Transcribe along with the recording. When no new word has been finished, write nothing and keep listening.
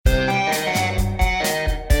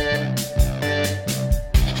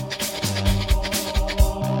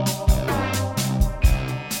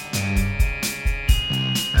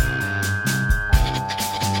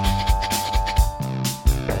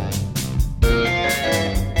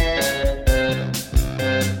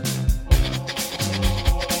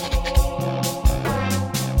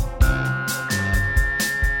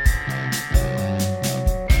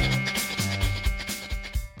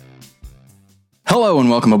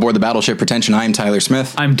welcome aboard the Battleship Pretension. I am Tyler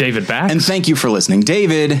Smith. I'm David Bax. And thank you for listening.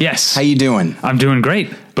 David. Yes. How you doing? I'm doing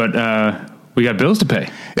great, but we got bills to pay.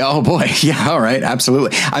 Oh boy. Yeah, all right.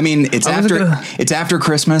 Absolutely. I mean, it's after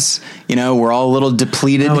Christmas. You know, we're all a little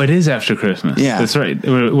depleted. Oh, it is after Christmas. Yeah. That's right.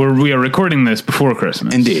 We are recording this before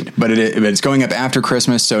Christmas. Indeed. But it's going up after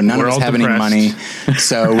Christmas, so none of us have depressed. any money.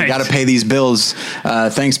 So we got to pay these bills.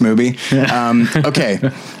 Thanks, Mubi.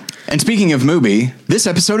 Okay. And speaking of Mubi, this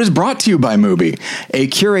episode is brought to you by Mubi, a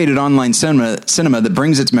curated online cinema that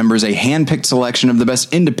brings its members a hand-picked selection of the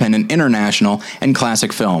best independent, international, and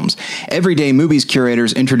classic films. Every day, Mubi's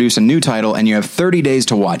curators introduce a new title, and you have 30 days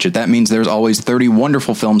to watch it. That means there's always 30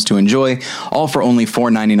 wonderful films to enjoy, all for only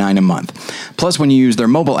 $4.99 a month. Plus, when you use their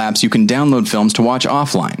mobile apps, you can download films to watch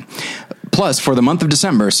offline. Plus, for the month of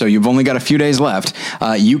December, so you've only got a few days left,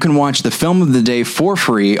 you can watch the film of the day for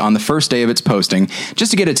free on the first day of its posting,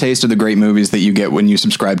 just to get a taste of the great movies that you get when you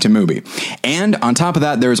subscribe to Mubi. And on top of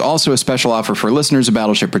that, there's also a special offer for listeners of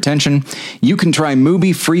Battleship Pretension. You can try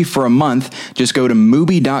Mubi free for a month. Just go to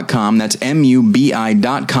Mubi.com, that's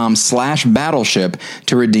MUBI.com/battleship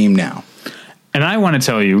to redeem now. And I want to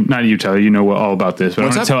tell you, not you tell you know all about this, but I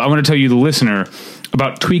want to tell you, the listener,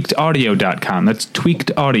 about tweakedaudio.com. That's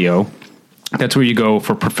Tweaked Audio. That's where you go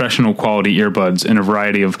for professional quality earbuds in a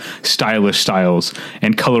variety of stylish styles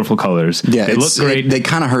and colorful colors. Yeah, they look great. They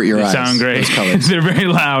kind of hurt your eyes. Sound great. Those colors. They're very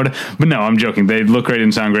loud. But no, I'm joking. They look great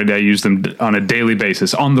and sound great. I use them on a daily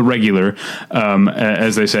basis, on the regular,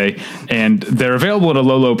 as they say. And they're available at a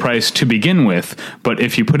low price to begin with. But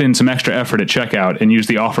if you put in some extra effort at checkout and use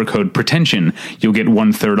the offer code PRETENSION, you'll get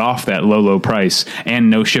 1/3 off that low price and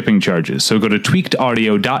no shipping charges. So go to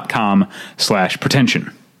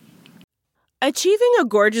tweakedaudio.com/pretension. Achieving a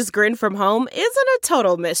gorgeous grin from home isn't a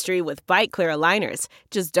total mystery with Byte Clear aligners.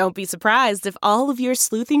 Just don't be surprised if all of your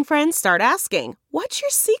sleuthing friends start asking, "What's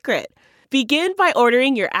your secret?" Begin by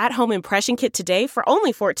ordering your at-home impression kit today for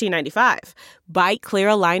only $14.95. Byte Clear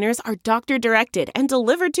aligners are doctor-directed and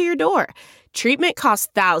delivered to your door. Treatment costs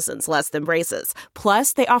thousands less than braces.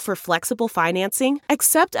 Plus, they offer flexible financing,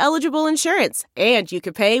 accept eligible insurance, and you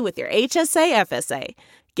can pay with your HSA FSA.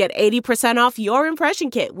 Get 80% off your impression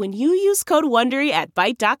kit when you use code WONDERY at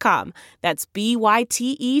Byte.com. That's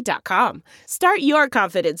BYTE.com. Start your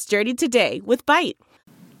confidence journey today with Byte.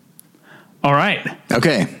 All right.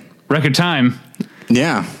 Okay. Record time.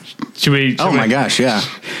 Yeah. Should we? My gosh, yeah.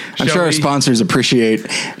 I'm sure our sponsors appreciate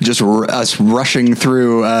just us rushing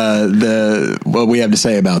through what we have to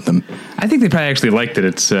say about them. I think they probably actually like that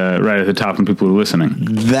it's right at the top and people are listening.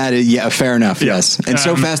 That is, yeah, fair enough, yes. And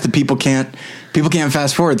so fast that people can't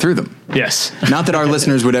fast forward through them. Yes. Not that our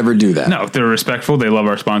listeners would ever do that. No, they're respectful. They love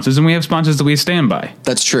our sponsors, and we have sponsors that we stand by.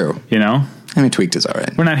 That's true. You know? I mean, Tweaked is all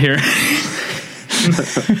right. We're not here...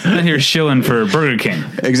 not here shilling for Burger King.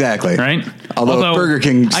 Exactly. Right? Although Burger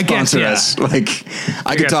King sponsor us. Like,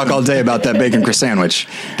 I could talk all day about that bacon crisp sandwich.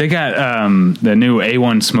 They got the new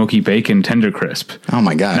A1 Smoky Bacon Tender Crisp. Oh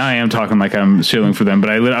my gosh. Now I am talking like I'm shilling for them,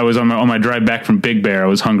 but I was on my drive back from Big Bear. I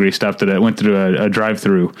was hungry, stopped at went through a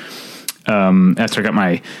drive-through. After I got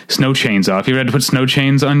my snow chains off. You ever had to put snow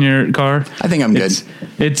chains on your car? I think I'm good.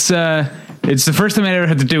 It's the first time I ever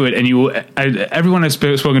had to do it, and everyone I've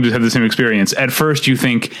spoken to had the same experience. At first, you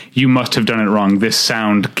think you must have done it wrong. This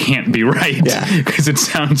sound can't be right, because it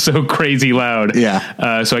sounds so crazy loud.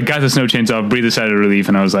 Yeah. So I got the snow chains off, breathed a sigh of relief,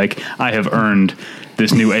 and I was like, I have earned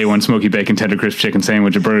this new A1 Smoky Bacon Tender Crisp Chicken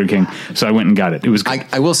Sandwich at Burger King. So I went and got it. It was good.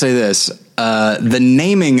 I will say this: the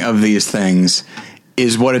naming of these things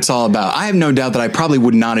is what it's all about. I have no doubt that I probably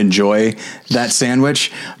would not enjoy that sandwich,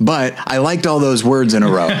 but I liked all those words in a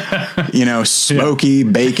row. You know, smoky,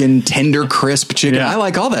 bacon, tender, crisp chicken. Yeah. I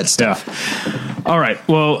like all that stuff. Yeah. All right.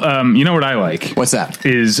 Well, you know what I like? What's that?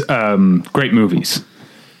 Is great movies.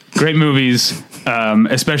 Great movies,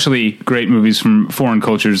 especially great movies from foreign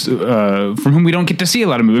cultures, from whom we don't get to see a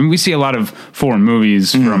lot of movies. I mean, we see a lot of foreign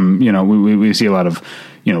movies from, we see a lot of,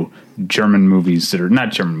 German movies that are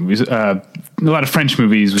not German movies, a lot of French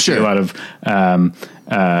movies. We see a lot of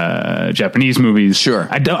Japanese movies. Sure.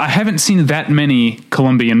 I haven't seen that many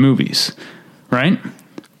Colombian movies, right?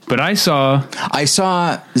 But I saw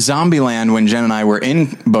Zombieland when Jen and I were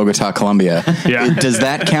in Bogota, Colombia. Yeah. Does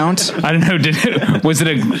that count? I don't know. Was it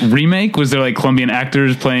a remake? Was there like Colombian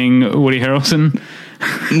actors playing Woody Harrelson?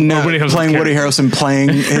 No, Woody Harrelson playing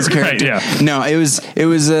his character. Right, yeah. No, it was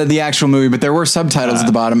the actual movie, but there were subtitles at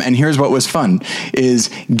the bottom. And here's what was fun: is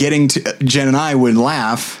getting to Jen and I would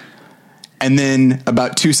laugh and then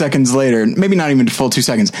about 2 seconds later, maybe not even full 2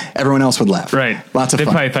 seconds, everyone else would laugh. Right. Lots of they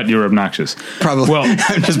fun. They probably thought you were obnoxious. Probably. Well,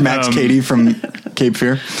 I'm just Max Cady from Cape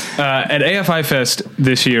Fear. At AFI Fest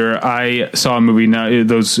this year, I saw a movie. Now,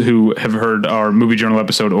 those who have heard our Movie Journal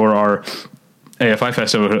episode or our AFI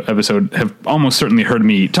Fest episode have almost certainly heard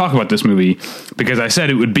me talk about this movie, because I said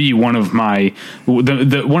it would be one of my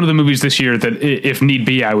one of the movies this year that, if need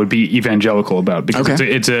be, I would be evangelical about, because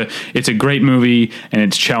it's a great movie, and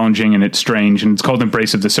it's challenging, and it's strange, and it's called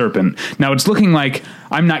Embrace of the Serpent. Now it's looking like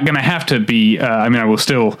I'm not going to have to be. I will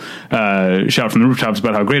still shout from the rooftops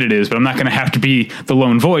about how great it is, but I'm not going to have to be the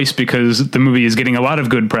lone voice, because the movie is getting a lot of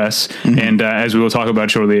good press, and as we will talk about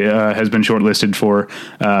shortly, has been shortlisted for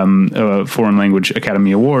foreign language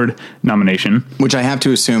Academy Award nomination, which I have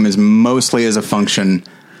to assume is mostly as a function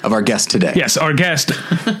of our guest today. Yes, our guest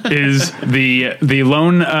is the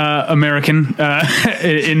lone American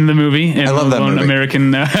in the movie. And I love that lone movie.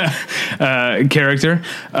 American character.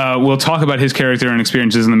 We'll talk about his character and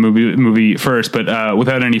experiences in the movie first, but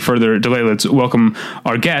without any further delay, let's welcome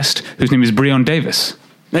our guest, whose name is Breon Davis.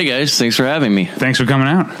 Hey guys, thanks for having me. Thanks for coming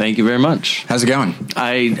out. Thank you very much. How's it going?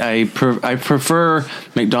 I prefer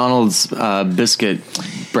McDonald's biscuit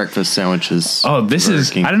breakfast sandwiches. Oh, this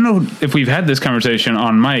is, I don't know if we've had this conversation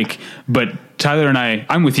on mic, but Tyler and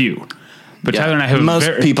I'm with you. But Tyler and I have most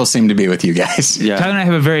people seem to be with you guys. Yeah. Tyler and I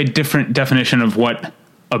have a very different definition of what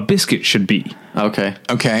a biscuit should be. Okay.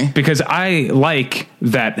 Because I like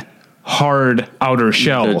that hard outer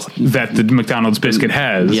shell that the McDonald's biscuit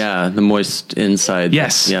has. Yeah, the moist inside.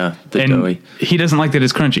 Yes. Yeah, the and doughy. He doesn't like that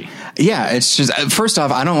it's crunchy. Yeah, it's just, first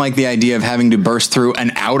off, I don't like the idea of having to burst through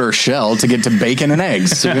an outer shell to get to bacon and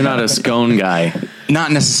eggs. So you're not a scone guy.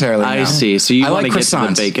 Not necessarily. I no. see. So you want to get to the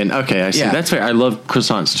croissants. bacon. Okay, I see. Yeah. That's fair. I love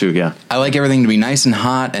croissants too, yeah. I like everything to be nice and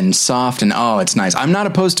hot and soft, and it's nice. I'm not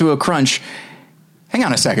opposed to a crunch. Hang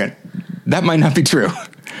on a second. That might not be true.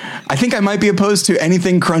 I think I might be opposed to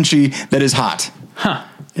anything crunchy that is hot. Huh.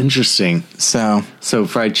 Interesting. So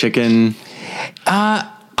fried chicken. I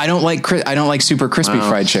don't like super crispy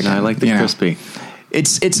fried chicken. I like the crispy.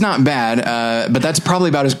 It's not bad, but that's probably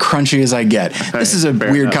about as crunchy as I get. This is a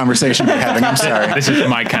weird conversation we're having. I'm sorry. This is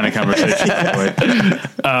my kind of conversation, by the way.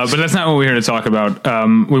 But that's not what we're here to talk about.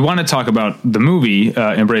 We want to talk about the movie,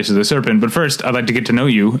 Embrace of the Serpent. But first, I'd like to get to know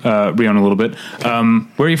you, Breon, a little bit.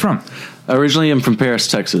 Where are you from? Originally, I'm from Paris,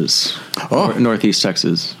 Texas. Northeast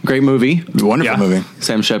Texas. Great movie. Wonderful movie.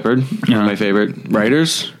 Sam Shepard, one of my favorite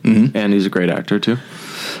writers, and he's a great actor, too.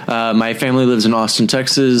 My family lives in Austin,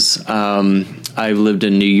 Texas. I've lived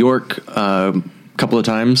in New York a couple of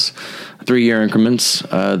times, 3-year increments.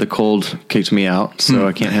 The cold kicked me out, so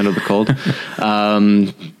I can't handle the cold.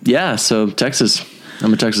 So Texas.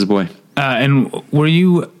 I'm a Texas boy. And were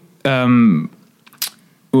you...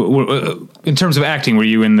 in terms of acting, were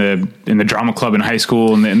you in the drama club in high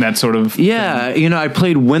school and that sort of? Yeah, I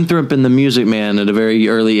played Winthrop in The Music Man at a very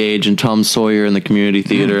early age, and Tom Sawyer in the community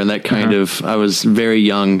theater, and that kind of. I was very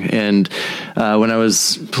young, and when I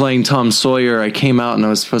was playing Tom Sawyer, I came out and I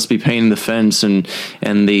was supposed to be painting the fence, and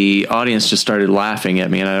the audience just started laughing at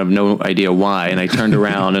me, and I have no idea why. And I turned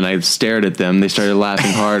around and I stared at them. They started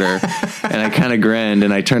laughing harder, and I kind of grinned,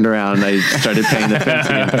 and I turned around and I started painting the fence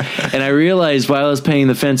again. And I realized while I was painting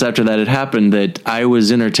the fence after that had happened that I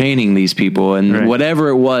was entertaining these people, and whatever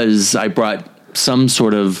it was, I brought some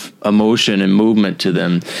sort of emotion and movement to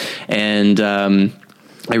them, and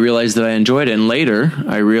I realized that I enjoyed it. And later,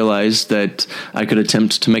 I realized that I could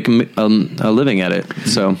attempt to make a living at it.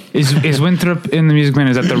 So, is Winthrop in The Music Man?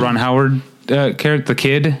 Is that the Ron Howard character, the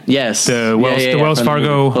kid? Yes, the Wells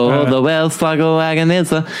Fargo. The Wells Fargo wagon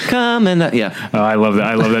is coming. Yeah. Oh, I love that.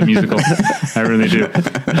 I love that musical. I really do.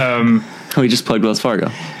 We just plugged Wells Fargo.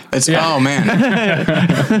 Oh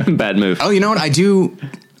man, bad move. Oh, you know what? I do.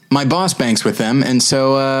 My boss banks with them, and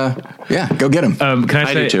so go get them. Can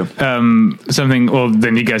I say do too. Something? Well,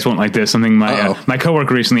 then you guys won't like this. Something my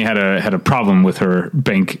coworker recently had a problem with her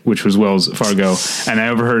bank, which was Wells Fargo, and I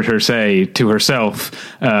overheard her say to herself,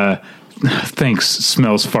 "Thanks,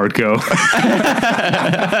 smells Fargo."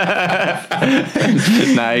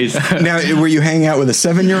 Nice. Now, were you hanging out with a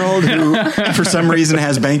 7-year-old who, for some reason,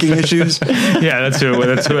 has banking issues? Yeah, that's where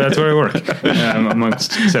I work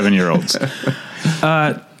amongst 7-year-olds.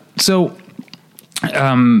 So,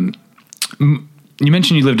 you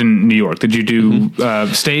mentioned you lived in New York. Did you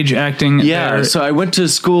do stage acting? Yeah, there? so I went to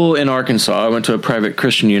school in Arkansas. I went to a private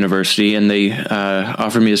Christian university, and they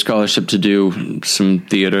offered me a scholarship to do some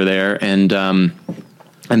theater there. And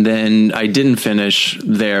And then I didn't finish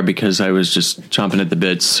there because I was just chomping at the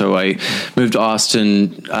bits. So I moved to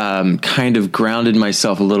Austin, kind of grounded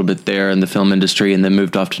myself a little bit there in the film industry, and then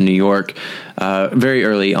moved off to New York very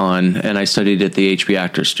early on. And I studied at the HB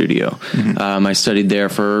Actors Studio. I studied there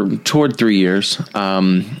toward 3 years,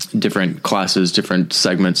 different classes, different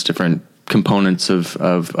segments, different components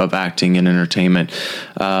of acting and entertainment.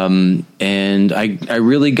 And I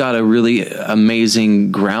really got a really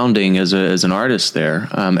amazing grounding as an artist there.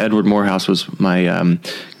 Edward Morehouse was my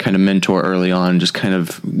kind of mentor early on, just kind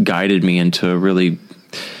of guided me into a really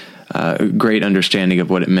great understanding of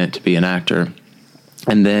what it meant to be an actor.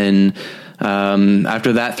 And then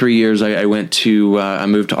after that 3 years, I moved to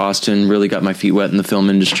Austin, really got my feet wet in the film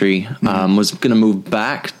industry, was going to move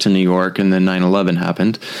back to New York, and then 9/11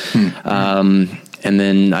 happened. And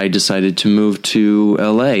then I decided to move to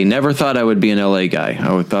LA. Never thought I would be an LA guy.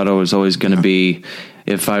 I thought I was always going to be,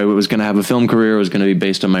 if I was going to have a film career, it was going to be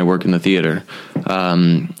based on my work in the theater.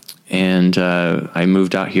 And I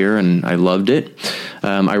moved out here and I loved it.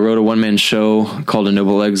 I wrote a one-man show called A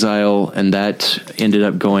Noble Exile, and that ended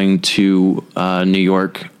up going to New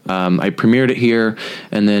York. I premiered it here,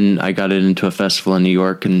 and then I got it into a festival in New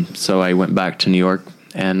York, and so I went back to New York,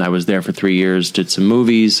 and I was there for 3 years, did some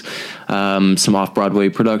movies, some off-Broadway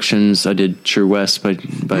productions. I did True West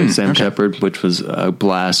by Sam Shepard, which was a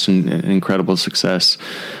blast and an incredible success.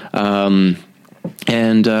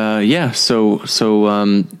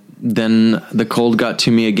 Then the cold got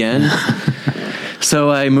to me again.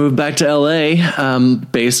 So I moved back to LA,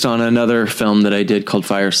 based on another film that I did called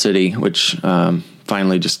Fire City, which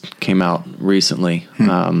finally just came out recently.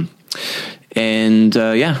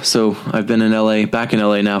 So I've been in LA, back in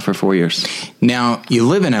LA now for 4 years. Now, you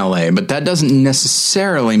live in LA, but that doesn't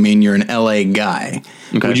necessarily mean you're an LA guy.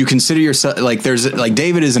 Okay. Would you consider yourself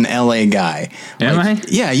David is an LA guy? Am I?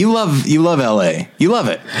 Yeah, you love LA. You love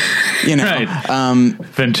it. You know, right.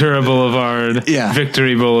 Ventura Boulevard,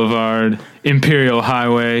 Victory Boulevard, Imperial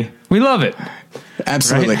Highway. We love it.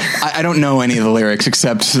 Absolutely. Right? I don't know any of the lyrics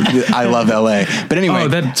except I love LA. But anyway. Oh,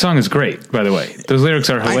 that song is great, by the way. Those lyrics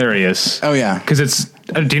are hilarious. Because it's,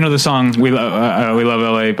 do you know the song We Love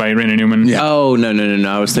LA by Raina Newman? Yeah. Oh, no.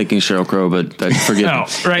 I was thinking Sheryl Crow, but forget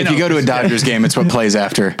it. If you go to a Dodgers game, it's what plays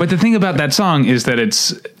after. But the thing about that song is that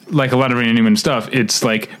it's, like a lot of Raina Newman stuff, it's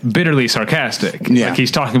like bitterly sarcastic. Yeah. Like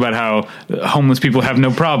he's talking about how homeless people have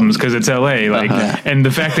no problems because it's LA. And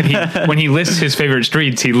the fact that when he lists his favorite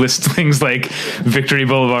streets, he lists things like Victory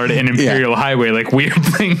Boulevard and Imperial Highway, like weird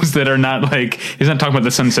things that are not like, he's not talking about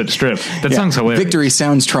the Sunset Strip. That song's hilarious. Victory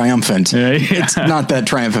sounds triumphant. It's not that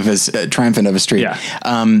triumphant of a street. Yeah.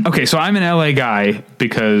 Okay, so I'm an LA guy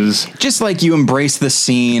because just like you embrace the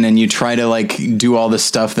scene and you try to like do all the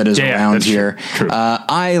stuff that is around here. True.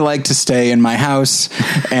 I like to stay in my house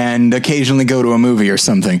and occasionally go to a movie or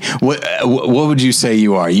something. What would you say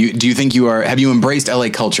you are? Do you think you are? Have you embraced LA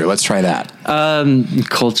culture? Let's try that.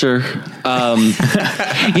 Culture. How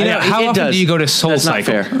often do you go to Soul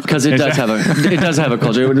Cycle? Because it does have a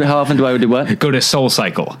culture. How often do I do what? Go to Soul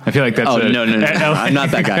Cycle. I feel like that's. No. I'm not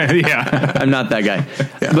that guy. Yeah, I'm not that guy.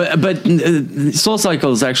 Yeah. But Soul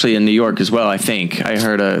Cycle is actually in New York as well. I think I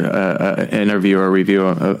heard a interview or review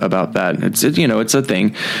about that. It's a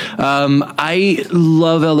thing. I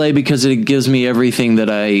love LA because it gives me everything that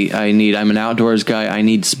I need. I'm an outdoors guy. I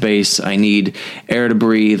need space. I need air to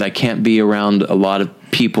breathe. I can't be around a lot of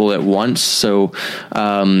people at once. So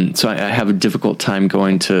I have a difficult time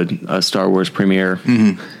going to a Star Wars premiere.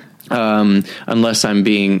 Mm-hmm. Unless I'm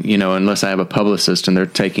unless I have a publicist and they're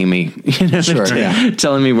taking me,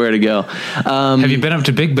 telling me where to go. Have you been up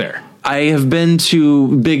to Big Bear? I have been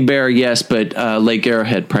to Big Bear, yes, but Lake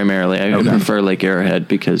Arrowhead primarily. I prefer Lake Arrowhead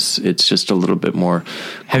because it's just a little bit more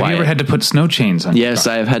Have quiet. You ever had to put snow chains on your Yes,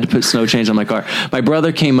 car? I have had to put snow chains on my car. My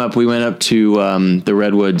brother came up. We went up to the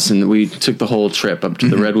Redwoods, and we took the whole trip up to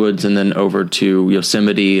the Redwoods and then over to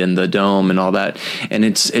Yosemite and the Dome and all that. And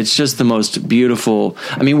it's just the most beautiful.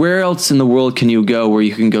 I mean, where else in the world can you go where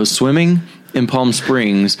you can go swimming in Palm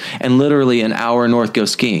Springs and literally an hour north go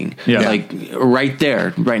skiing? Like right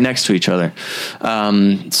there, right next to each other.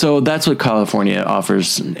 So that's what California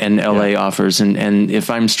offers and LA offers. And if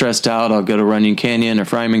I'm stressed out, I'll go to Runyon Canyon or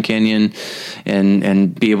Fryman Canyon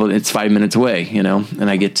and be able to, it's 5 minutes away, and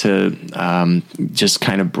I get to just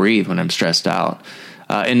kind of breathe when I'm stressed out.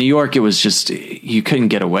 In New York, it was just, you couldn't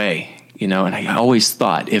get away, and I always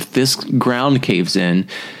thought if this ground caves in,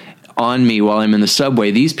 on me while I'm in the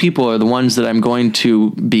subway. These people are the ones that I'm going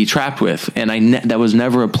to be trapped with. And that was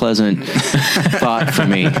never a pleasant thought for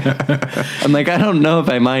me. I'm like, I don't know if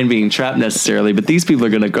I mind being trapped necessarily, but these people are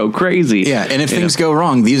going to go crazy. Yeah. And if things go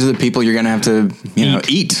wrong, these are the people you're going to have to,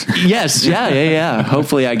 eat. Yes. Yeah.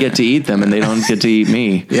 Hopefully I get to eat them and they don't get to eat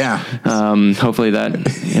me. Yeah. Hopefully that,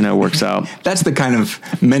 works out. That's the kind of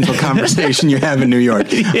mental conversation you have in New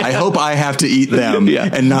York. Yeah. I hope I have to eat them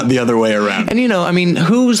and not the other way around. And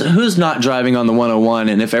who's not driving on the 101?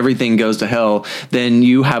 And if everything goes to hell, then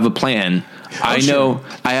you have a plan. I know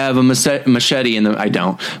I have a machete I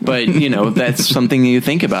don't, but that's something you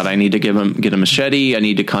think about. I need to get a machete. I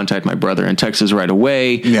need to contact my brother in Texas right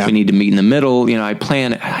away. Yeah. We need to meet in the middle. I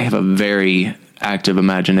have a very active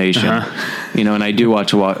imagination, and I do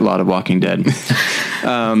watch a lot of Walking Dead.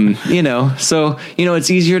 So it's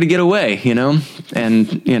easier to get away, and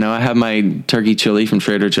I have my turkey chili from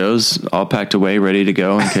Trader Joe's all packed away, ready to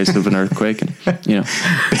go in case of an earthquake. And,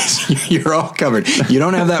 you're all covered. You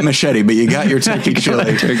don't have that machete, but you got your turkey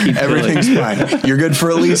chili. Everything's fine. You're good for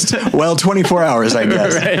at least 24 hours, I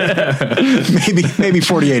guess. Right. maybe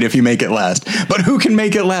 48 if you make it last. But who can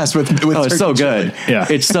make it last with turkey it's so good. Chili? Yeah,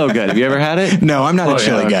 it's so good. Have you ever had it? No, I'm not a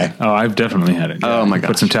chili guy. Oh, I've definitely had it. Yeah. Oh my god!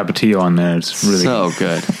 Put some Tapatio on there. It's really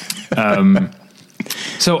good.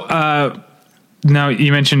 Now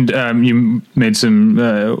you mentioned you made some.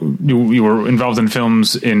 You were involved in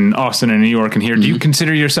films in Austin and New York and here. Do you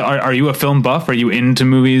consider yourself? Are you a film buff? Are you into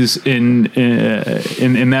movies in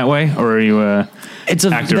that way, or are you a actor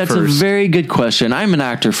that's first? A very good question. I'm an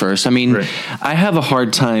actor first. I mean, right. I have a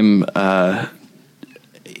hard time.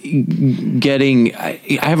 I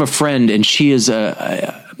have a friend and she is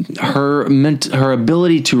her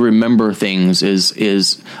ability to remember things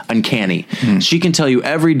is uncanny. She can tell you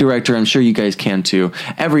every director, I'm sure you guys can too,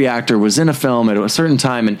 every actor was in a film at a certain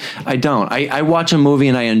time, and I don't. I watch a movie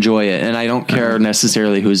and I enjoy it, and I don't care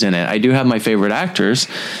necessarily who's in it. I do have my favorite actors,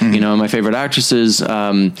 my favorite actresses,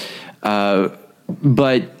 but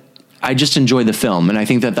I just enjoy the film, and I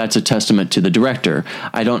think that that's a testament to the director.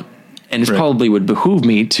 And it probably would behoove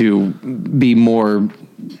me to be more,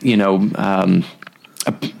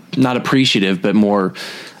 not appreciative, but more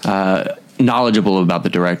knowledgeable about the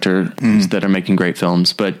director that are making great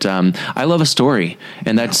films. But I love a story,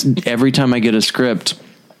 and that's every time I get a script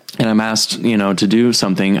and I'm asked, to do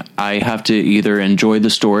something, I have to either enjoy the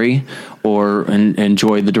story or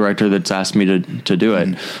enjoy the director that's asked me to do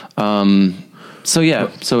it. So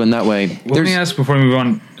in that way. Well, let me ask before we move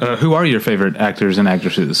on. Who are your favorite actors and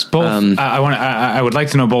actresses? Both. I would like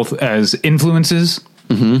to know both as influences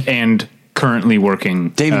and currently working.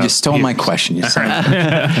 David, you stole my question. You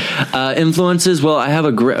said influences. Well, I have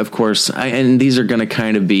of course, and these are going to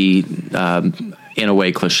kind of be. In a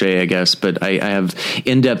way cliche, I guess, but I have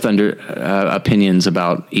in-depth opinions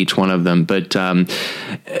about each one of them. But Marlon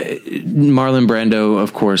Brando,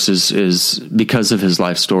 of course, is because of his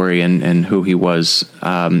life story and who he was.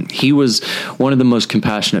 He was one of the most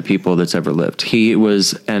compassionate people that's ever lived. He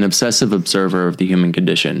was an obsessive observer of the human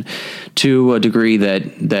condition to a degree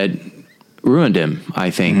that ruined him, I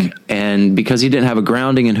think. And because he didn't have a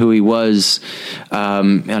grounding in who he was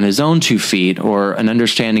on his own 2 feet, or an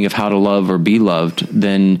understanding of how to love or be loved,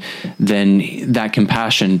 then that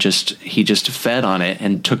compassion he just fed on it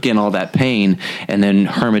and took in all that pain, and then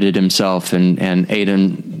hermited himself and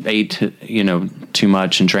ate too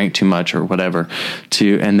much and drank too much or whatever,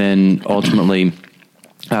 and then ultimately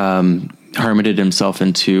hermited himself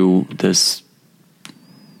into this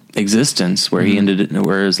existence where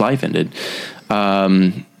where his life ended.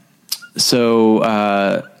 So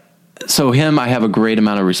him, I have a great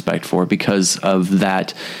amount of respect for because of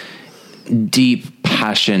that deep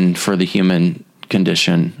passion for the human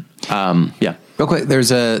condition. Real quick,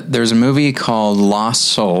 there's a movie called Lost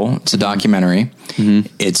Soul. It's a documentary.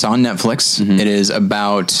 It's on Netflix. It is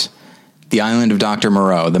about the island of Dr.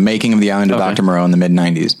 Moreau, the making of the island of Dr. Moreau in the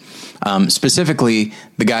mid-90s. Specifically,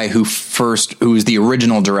 the guy who was the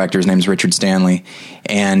original director, his name's Richard Stanley,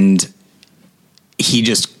 and he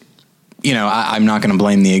just, I'm not going to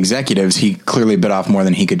blame the executives. He clearly bit off more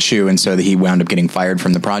than he could chew, and so that he wound up getting fired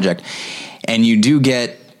from the project. And you do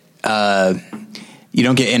get, you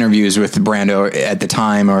don't get interviews with Brando at the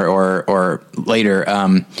time or later,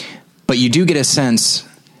 but you do get a sense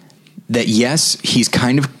that yes, he's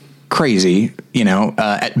kind of crazy,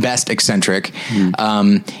 at best eccentric,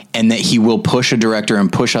 and that he will push a director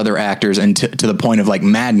and push other actors and to the point of like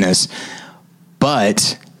madness,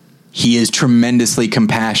 but he is tremendously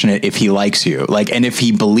compassionate if he likes you, and if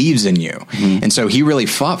he believes in you. And so he really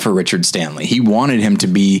fought for Richard Stanley. He wanted him to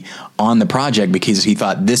be on the project because he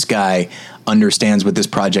thought this guy understands what this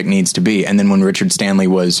project needs to be. And then when Richard Stanley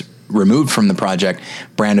was removed from the project,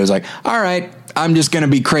 Brando's like, all right, I'm just going to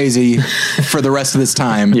be crazy for the rest of this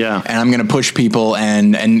time. Yeah. And I'm going to push people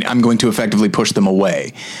and I'm going to effectively push them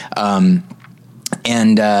away. And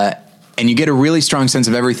you get a really strong sense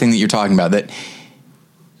of everything that you're talking about, that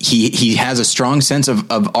he has a strong sense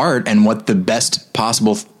of art and what the best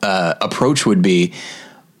possible approach would be.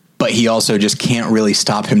 But he also just can't really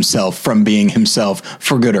stop himself from being himself,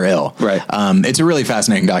 for good or ill. Right. It's a really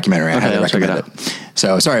fascinating documentary. I highly recommend it.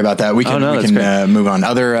 So sorry about that. We can move on.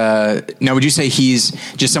 Now, would you say he's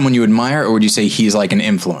just someone you admire, or would you say he's like an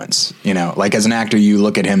influence? You know, like as an actor, you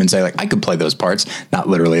look at him and say, like, I could play those parts. Not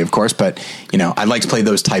literally, of course, but you know, I'd like to play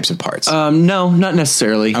those types of parts. No, not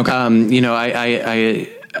necessarily. Okay. You know, I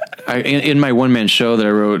in my one-man show that I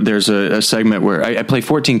wrote, there's a segment where I play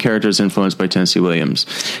 14 characters influenced by Tennessee Williams,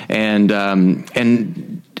 and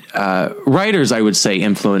writers, I would say,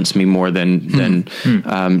 influence me more than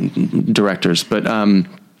directors. But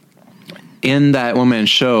in that one-man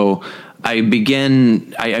show,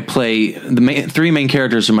 I play the three main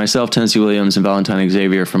characters are myself, Tennessee Williams, and Valentine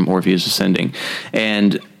Xavier from Orpheus Ascending,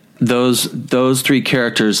 and those three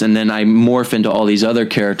characters, and then I morph into all these other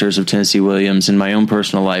characters of Tennessee Williams in my own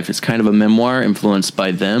personal life. It's kind of a memoir influenced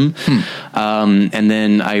by them. And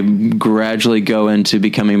then I gradually go into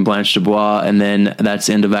becoming Blanche Dubois, and then that's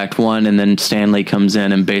end of Act 1, and then Stanley comes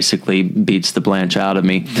in and basically beats the Blanche out of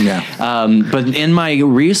me. Yeah. But in my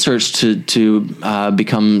research to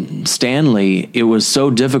become Stanley, it was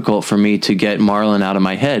so difficult for me to get Marlon out of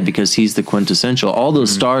my head, because he's the quintessential. All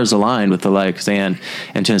those stars aligned with Elia Kazan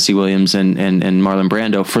and Tennessee Williams and Marlon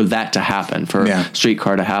Brando for that to happen, for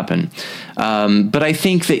Streetcar to happen. But I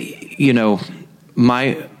think that, you know,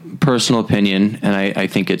 my personal opinion, and I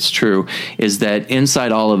think it's true, is that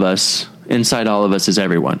inside all of us is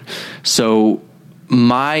everyone. So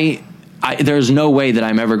there's no way that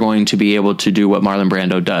I'm ever going to be able to do what Marlon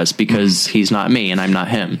Brando does, because he's not me and I'm not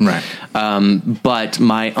him. Right. But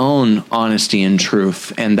my own honesty and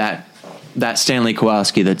truth, and that Stanley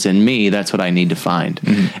Kowalski that's in me, that's what I need to find,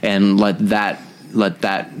 and let that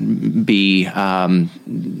be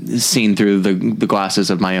seen through the glasses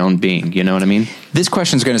of my own being. You know what I mean? This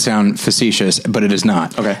question is going to sound facetious, but it is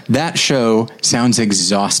not. Okay. That show sounds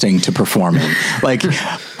exhausting to perform in. Like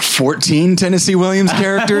 14 Tennessee Williams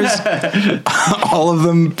characters, all of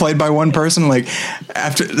them played by one person. Like,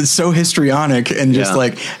 after, it's so histrionic, and just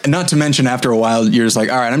like, not to mention after a while, you're just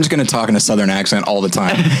like, all right, I'm just going to talk in a Southern accent all the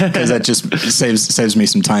time, because that just saves me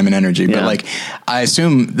some time and energy. But like, I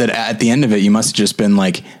assume that at the end of it, you must have just been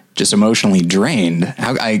like, just emotionally drained.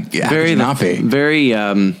 How could you not be? Very,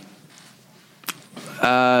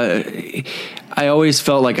 I always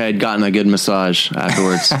felt like I had gotten a good massage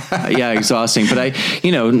afterwards. Exhausting. But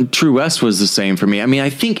True West was the same for me. I mean, I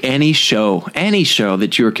think any show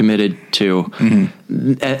that you're committed to,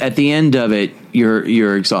 at the end of it,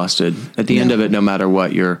 you're exhausted. At the end of it, no matter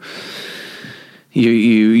what, you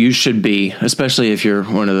should be, especially if you're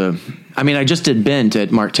one of the. I mean, I just did Bent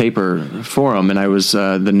at Mark Taper Forum, and I was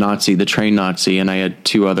the train Nazi, and I had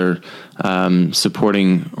two other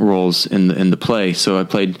supporting roles in the play. So I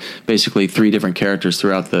played basically three different characters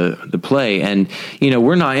throughout the play, and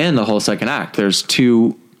we're not in the whole second act. There's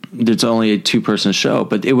only a 2-person show,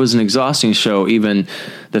 but it was an exhausting show, even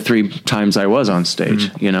the 3 times I was on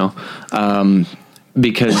stage.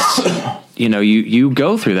 Because you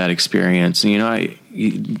go through that experience, and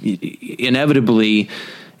inevitably.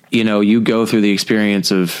 You go through the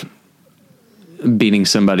experience of beating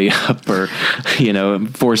somebody up, or,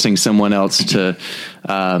 forcing someone else to,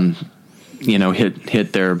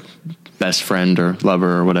 hit their best friend or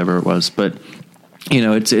lover or whatever it was. But,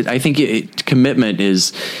 I think commitment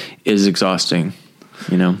is exhausting,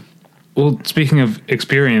 Well, speaking of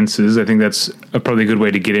experiences, I think that's probably a good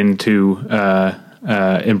way to get into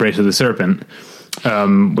Embrace of the Serpent,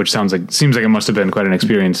 which seems like it must have been quite an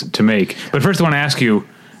experience to make. But first I want to ask you,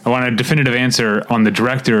 I want a definitive answer on the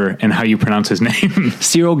director and how you pronounce his name.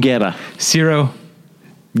 Ciro Guerra. Ciro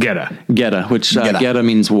Guerra. Guerra, which Guerra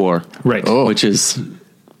means war. Right. Oh. Which is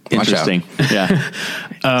interesting. Yeah.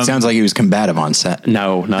 Sounds like he was combative on set.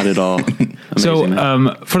 No, not at all. So,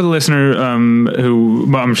 for the listener,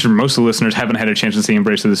 I'm sure most of the listeners haven't had a chance to see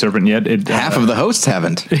Embrace of the Serpent yet. Half of the hosts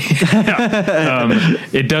haven't.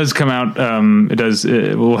 It does come out.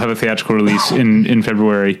 We'll have a theatrical release in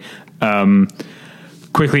February.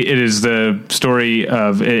 Quickly, it is the story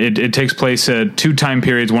of it takes place at 2 time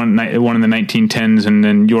periods, one in the 1910s, and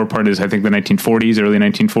then your part is, I think, the 1940s, early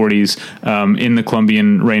 1940s, in the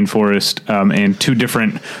Colombian rainforest, and 2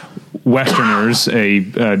 different Westerners, a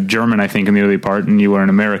German, I think, in the early part, and you are an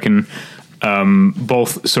American,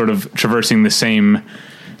 both sort of traversing the same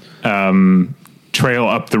trail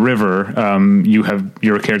up the river, you have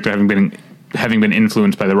your character having been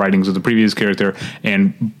influenced by the writings of the previous character,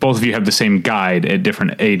 and both of you have the same guide at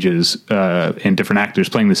different ages, and different actors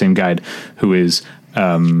playing the same guide, who is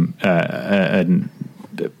an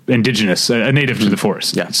indigenous, a native to the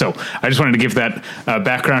forest. Yeah. So I just wanted to give that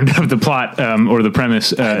background of the plot or the premise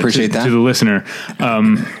to the listener.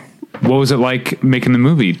 What was it like making the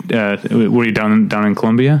movie? Were you down in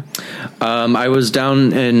Colombia? I was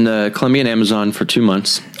down in Colombia and Amazon for 2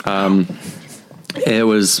 months. It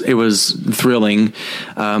was thrilling.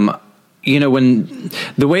 When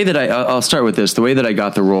the way that I'll start with this, the way that I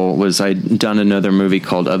got the role was I'd done another movie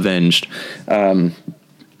called Avenged,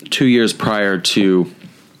 2 years prior to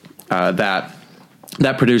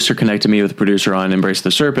that producer connected me with the producer on Embrace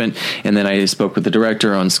the Serpent, and then I spoke with the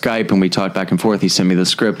director on Skype, and we talked back and forth. He sent me the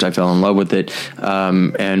script. I fell in love with it,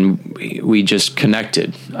 and we just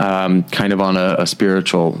connected, kind of on a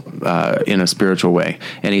spiritual, in a spiritual way.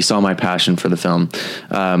 And he saw my passion for the film,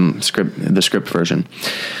 the script version.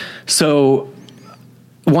 So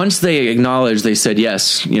once they acknowledged, they said,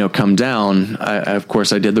 yes, come down. Of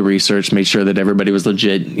course, I did the research, made sure that everybody was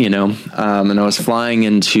legit, and I was flying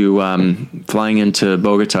into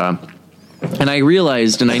Bogota, and I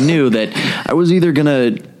realized, and I knew that I was either going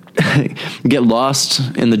to get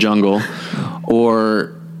lost in the jungle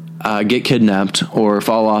or get kidnapped or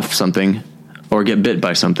fall off something or get bit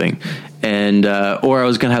by something. And or I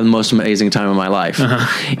was going to have the most amazing time of my life.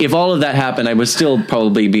 Uh-huh. If all of that happened, I would still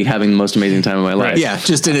probably be having the most amazing time of my life. Yeah,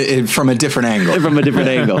 just from a different angle. From a different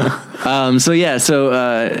angle. I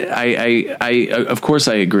of course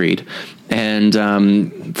I agreed, and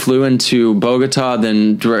flew into Bogota.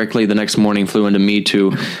 Then directly the next morning flew into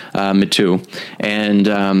Mitu,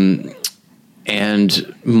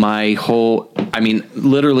 and my whole,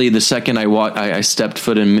 literally the second I stepped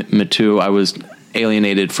foot in Mitu, I was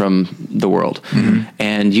alienated from the world. Mm-hmm.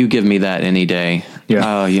 And you give me that any day.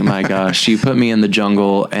 Yeah. Oh, my gosh. You put me in the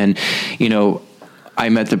jungle, and, I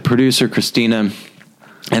met the producer, Christina,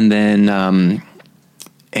 and then,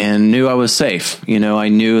 and knew I was safe. I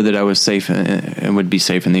knew that I was safe and would be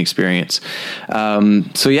safe in the experience.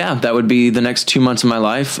 That would be the next 2 months of my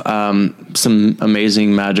life. Some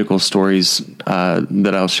amazing magical stories,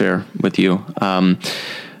 that I'll share with you.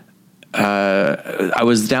 I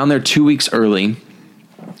was down there 2 weeks early.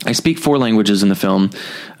 I speak 4 languages in the film,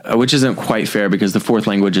 which isn't quite fair because the 4th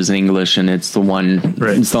language is English, and it's the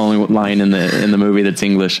only line in the movie that's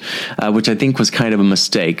English, which I think was kind of a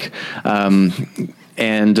mistake.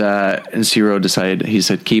 And Ciro decided, he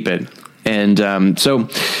said, keep it. And so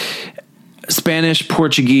Spanish,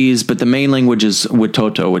 Portuguese, but the main language is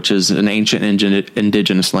Witoto, which is an ancient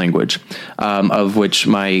indigenous language, of which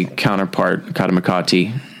my counterpart,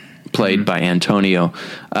 Katamakati, played by Antonio,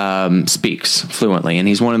 speaks fluently. And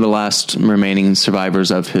he's one of the last remaining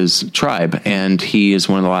survivors of his tribe, and he is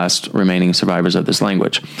one of the last remaining survivors of this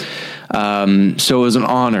language. So it was an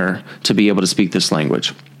honor to be able to speak this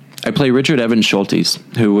language. I play Richard Evans Schultes,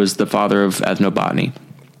 who was the father of ethnobotany,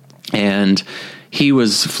 and he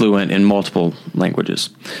was fluent in multiple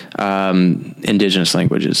languages, indigenous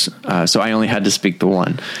languages. So I only had to speak the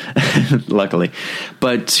one, luckily.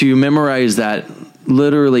 But to memorize that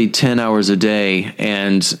literally 10 hours a day,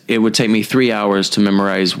 and it would take me 3 hours to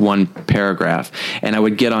memorize one paragraph. And I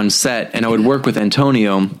would get on set, and I would work with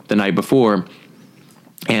Antonio the night before,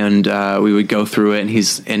 and we would go through it,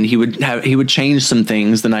 and he would change some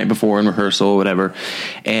things the night before in rehearsal or whatever.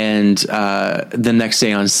 And the next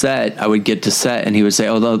day on set, I would get to set, and he would say,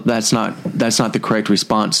 "Oh, that's not the correct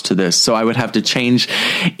response to this." So I would have to change,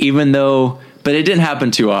 but it didn't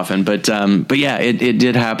happen too often. But yeah, it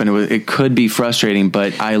did happen. It could be frustrating,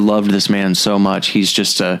 but I loved this man so much. He's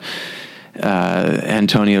just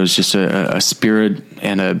Antonio is just a spirit,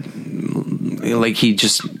 and he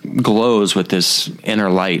just glows with this inner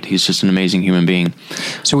light. He's just an amazing human being.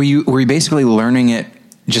 So were you basically learning it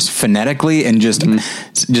just phonetically and just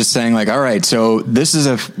saying like, all right, so this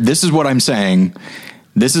is what I'm saying.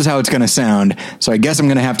 This is how it's going to sound. So I guess I'm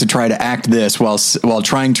going to have to try to act this while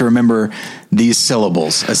trying to remember these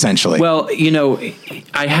syllables, essentially. Well,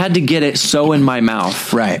 I had to get it so in my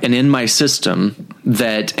mouth, right, and in my system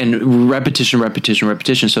and repetition,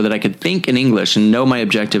 so that I could think in English and know my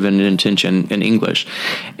objective and intention in English,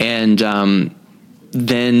 and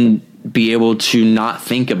then be able to not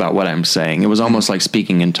think about what I'm saying. It was almost like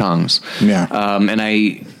speaking in tongues. Yeah. And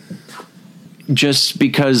just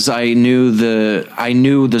because I knew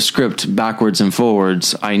the script backwards and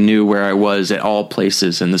forwards, I knew where I was at all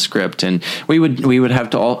places in the script, and we would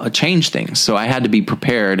have to all change things. So I had to be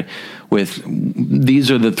prepared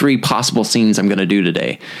these are the 3 possible scenes I'm going to do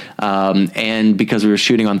today. And because we were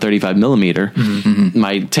shooting on 35 millimeter,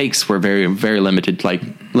 my takes were very, very limited, like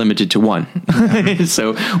limited to 1.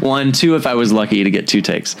 So 1, 2, if I was lucky to get 2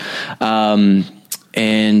 takes. So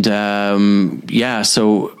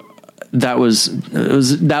that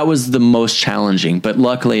was the most challenging, but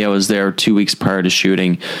luckily I was there 2 weeks prior to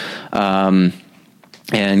shooting,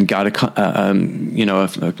 and got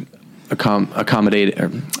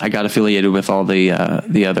accommodated. I got affiliated with all the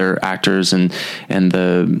other actors and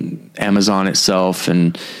the Amazon itself,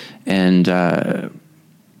 and it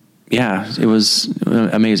was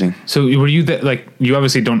amazing. So were you like, you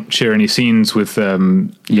obviously don't share any scenes with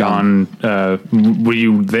Jan. Were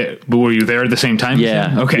you there at the same time?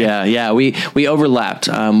 Yeah. Okay. Yeah. We overlapped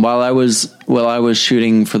while I was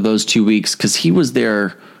shooting for those 2 weeks, because he was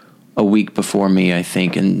there a week before me, I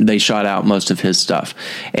think, and they shot out most of his stuff.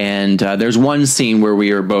 And there's one scene where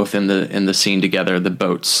we were both in the scene together, the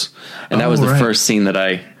boats, and that was the first scene that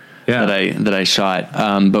I shot.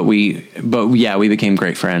 But we became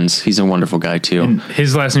great friends. He's a wonderful guy too. And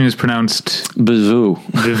his last name is pronounced Bazoo.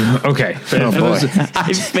 Okay. Oh boy.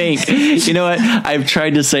 I think, you know what? I've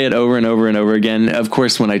tried to say it over and over and over again. Of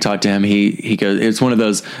course, when I talk to him, he goes, it's one of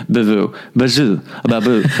those Bazoo, Bazoo,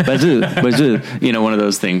 Babu, Bazoo, Bazoo, one of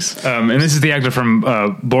those things. And this is the actor from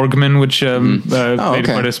Borgman, which made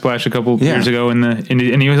quite a splash a couple years ago and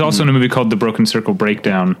he was also in a movie called The Broken Circle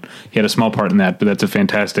Breakdown. He had a small part in that, but that's a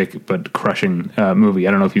fantastic but crushing movie.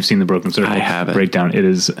 I don't know if you've seen The Broken Circle Breakdown. It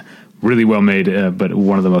is really well made, but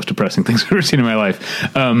one of the most depressing things I've ever seen in my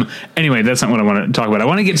life. Anyway, that's not what I want to talk about. I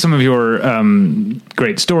want to get some of your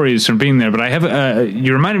great stories from being there, but I have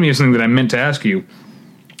you reminded me of something that I meant to ask you,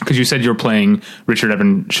 because you said you're playing Richard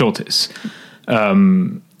Evan Schultes,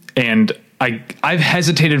 and I've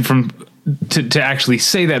hesitated to actually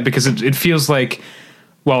say that, because it feels like,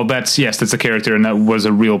 well, that's a character and that was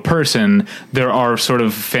a real person. There are sort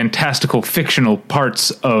of fantastical fictional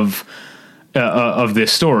parts of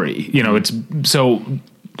this story. It's so.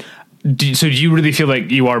 Do you really feel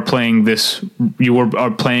like you are playing this? You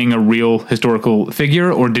are playing a real historical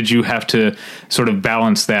figure, or did you have to sort of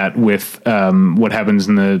balance that with what happens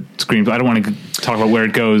in the screen? I don't want to talk about where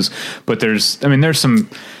it goes, but there's some.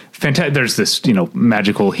 There's this,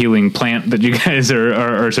 magical healing plant that you guys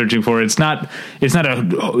are searching for. It's not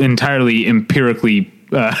a entirely empirically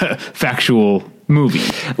factual movie.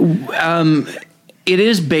 It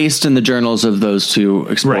is based in the journals of those 2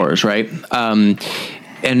 explorers, right?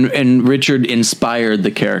 And Richard inspired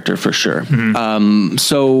the character for sure.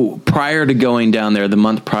 So prior to going down there, the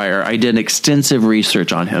month prior, I did extensive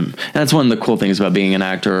research on him. And that's one of the cool things about being an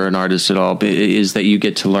actor or an artist at all, is that you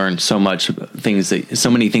get to learn so many things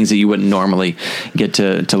that you wouldn't normally get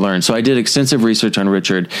to learn. So I did extensive research on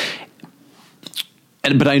Richard,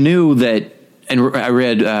 but I knew that. And I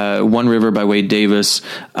read One River by Wade Davis.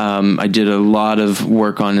 I did a lot of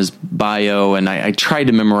work on his bio, and I tried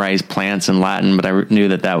to memorize plants in Latin, but I knew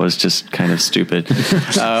that was just kind of stupid.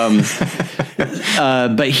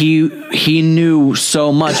 But he knew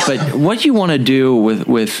so much. But what you want to do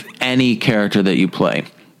with any character that you play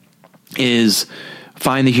is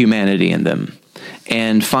find the humanity in them,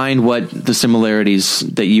 and find what the similarities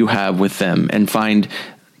that you have with them, and find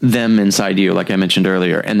them inside you, like I mentioned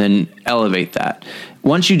earlier, and then elevate that.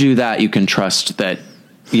 Once you do that, you can trust that,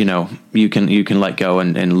 you can let go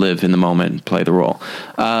and live in the moment and play the role.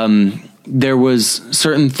 There was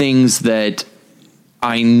certain things that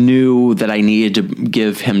I knew that I needed to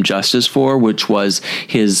give him justice for, which was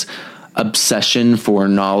his obsession for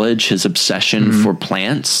knowledge, his obsession for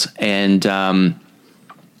plants, and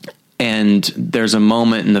there's a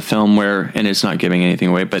moment in the film where, and it's not giving anything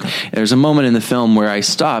away, but there's a moment in the film where I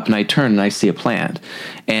stop and I turn and I see a plant,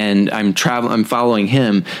 and I'm following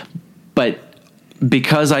him. But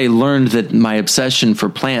because I learned that my obsession for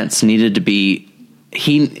plants needed to be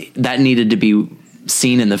seen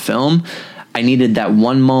in the film, I needed that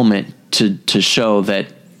one moment to show that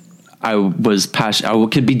I was passionate. I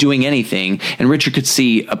could be doing anything, and Richard could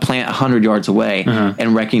see a plant 100 yards away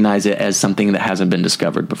and recognize it as something that hasn't been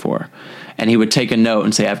discovered before. And he would take a note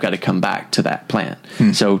and say, "I've got to come back to that plant."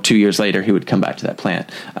 So 2 years later, he would come back to that plant.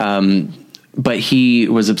 But he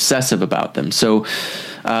was obsessive about them. So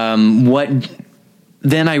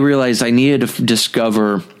then I realized I needed to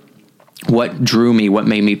discover what drew me, what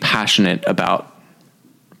made me passionate about,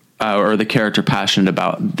 or the character passionate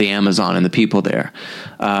about the Amazon and the people there.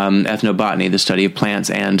 Ethnobotany, the study of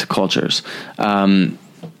plants and cultures. And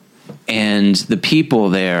the people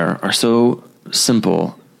there are so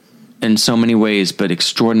simple in so many ways, but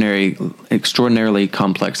extraordinarily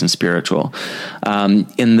complex and spiritual.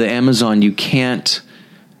 In the Amazon, you can't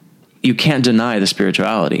you can't deny the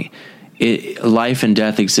spirituality. Life and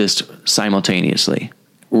death exist simultaneously,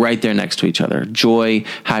 right there next to each other. Joy,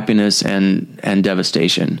 happiness, and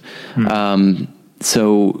devastation.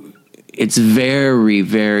 So it's very,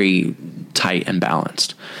 very tight and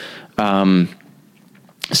balanced.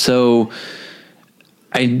 So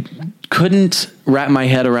I couldn't wrap my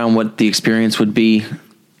head around what the experience would be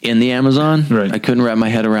in the Amazon. Right. I couldn't wrap my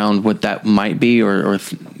head around what that might be or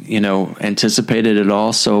anticipate it at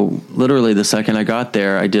all. So literally the second I got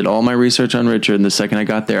there, I did all my research on Richard. And the second I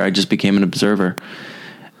got there, I just became an observer.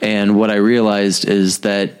 And what I realized is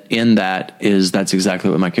that that's exactly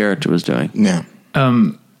what my character was doing. Yeah.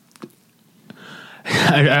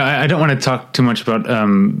 I don't want to talk too much about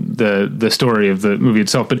the story of the movie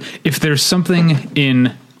itself, but if there's something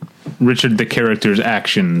in Richard the character's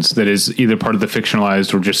actions that is either part of the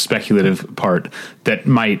fictionalized or just speculative part that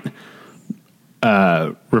might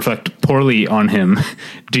reflect poorly on him,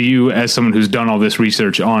 do you, as someone who's done all this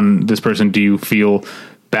research on this person, do you feel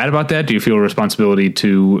bad about that? Do you feel a responsibility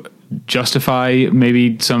to justify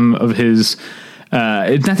maybe some of his...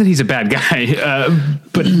 it's not that he's a bad guy,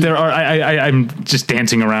 but there are. I'm just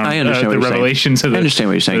dancing around the revelations of the, I understand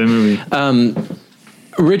what you're saying. The movie.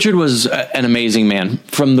 Richard was an amazing man.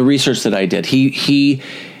 From the research that I did, he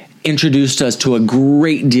introduced us to a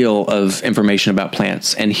great deal of information about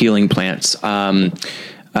plants and healing plants. And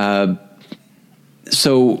the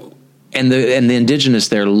indigenous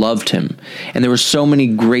there loved him, and there were so many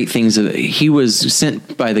great things that he was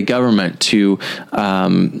sent by the government to.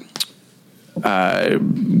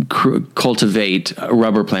 Cultivate a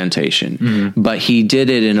rubber plantation, but he did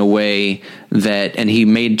it in a way and he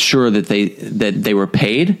made sure that they were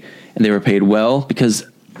paid, and they were paid well, because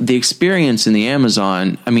the experience in the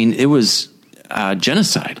Amazon, I mean, it was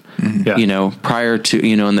genocide. Yeah. Prior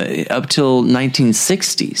to up till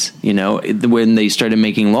 1960s, when they started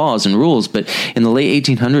making laws and rules. But in the late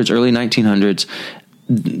 1800s, early 1900s,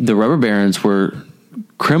 the rubber barons were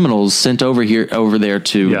criminals sent over there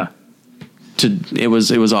to. Yeah. It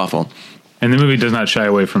was awful. And the movie does not shy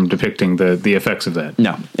away from depicting the effects of that.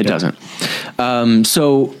 No, it doesn't.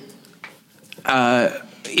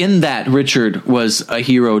 In that, Richard was a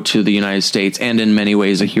hero to the United States, and in many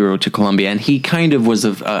ways a hero to Colombia. And he kind of was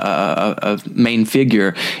a main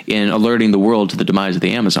figure in alerting the world to the demise of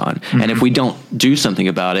the Amazon. Mm-hmm. And if we don't do something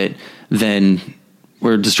about it, then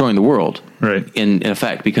we're destroying the world, right? In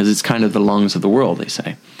effect, because it's kind of the lungs of the world, they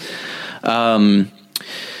say.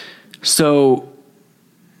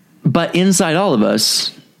 But inside all of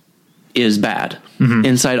us is bad. Mm-hmm.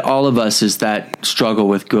 Inside all of us is that struggle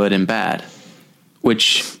with good and bad,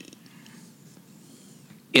 which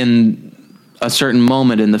in a certain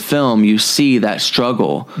moment in the film, you see that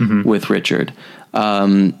struggle with Richard.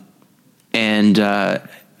 That's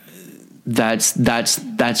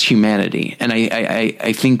humanity. And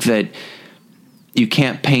I think that you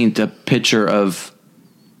can't paint a picture of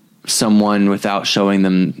someone without showing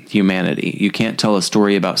them humanity. You can't tell a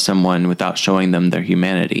story about someone without showing them their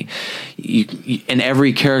humanity. And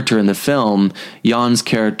every character in the film, Jan's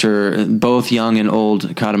character, both young and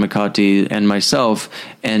old, Kata Makati and myself,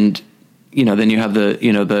 and then you have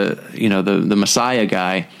the Messiah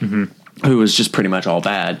guy who was just pretty much all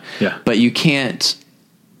bad. Yeah. But you can't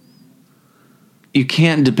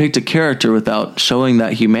depict a character without showing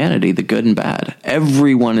that humanity, the good and bad.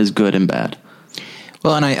 Everyone is good and bad.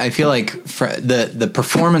 Well, and I feel like the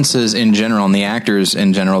performances in general and the actors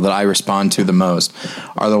in general that I respond to the most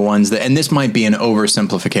are the ones that, and this might be an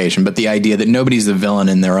oversimplification, but the idea that nobody's the villain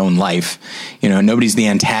in their own life, nobody's the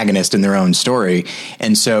antagonist in their own story.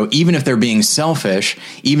 And so even if they're being selfish,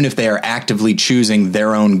 even if they are actively choosing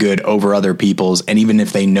their own good over other people's, and even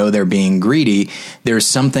if they know they're being greedy, there's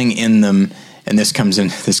something in them, and this comes in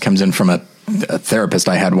from a therapist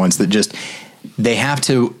I had once, that just,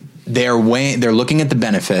 they're looking at the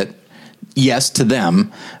benefit, yes, to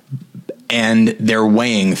them, and they're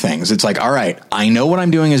weighing things. It's like, all right, I know what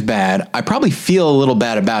I'm doing is bad. I probably feel a little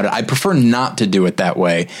bad about it. I prefer not to do it that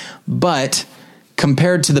way. But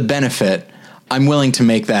compared to the benefit, I'm willing to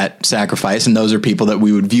make that sacrifice. And those are people that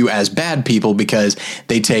we would view as bad people because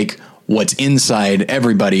they take what's inside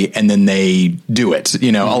everybody and then they do it.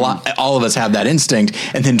 All of us have that instinct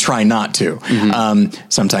and then try not to.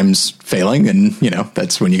 Sometimes failing, and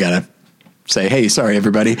that's when you gotta say, hey, sorry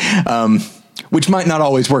everybody. Which might not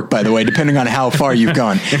always work, by the way, depending on how far you've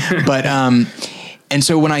gone. But and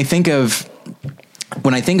so when I think of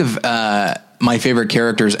my favorite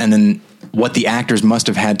characters and then what the actors must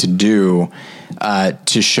have had to do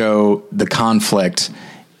to show the conflict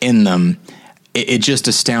in them, it just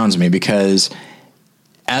astounds me, because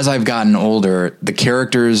as I've gotten older, the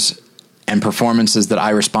characters and performances that I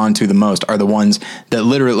respond to the most are the ones that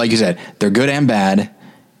literally, like you said, they're good and bad.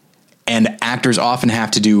 And actors often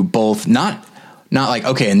have to do both, not like,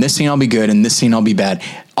 okay, in this scene I'll be good, in this scene I'll be bad.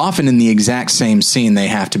 Often in the exact same scene, they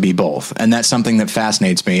have to be both. And that's something that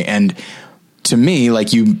fascinates me. And to me,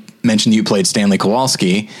 like you mentioned, you played Stanley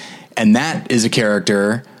Kowalski, and that is a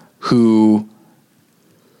character who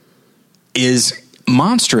is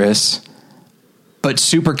monstrous, but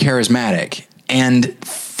super charismatic, and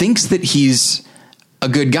thinks that he's a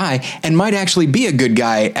good guy and might actually be a good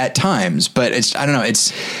guy at times. But I don't know.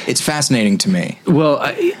 It's fascinating to me. Well,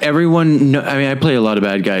 everyone, I play a lot of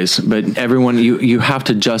bad guys, but everyone, you have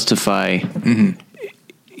to justify,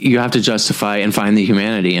 you have to justify and find the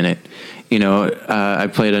humanity in it. You know, I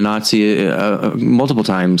played a Nazi multiple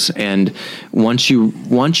times, and once you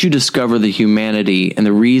discover the humanity and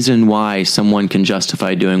the reason why someone can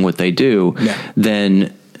justify doing what they do,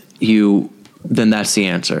 then that's the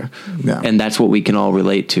answer, and that's what we can all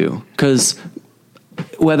relate to. Because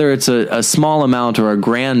whether it's a small amount or a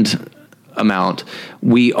grand amount,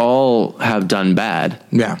 we all have done bad.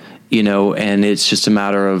 Yeah. You know, and it's just a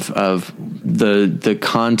matter of the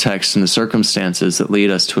context and the circumstances that lead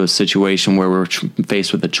us to a situation where we're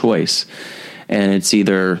faced with a choice, and it's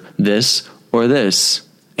either this or this,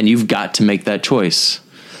 and you've got to make that choice.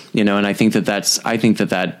 You know, and I think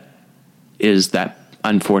that is that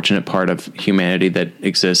unfortunate part of humanity that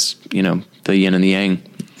exists. You know, the yin and the yang.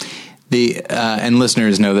 And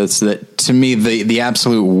listeners know this, that to me, the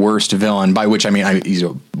absolute worst villain, by which I mean he's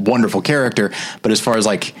a wonderful character, but as far as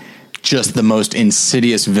like just the most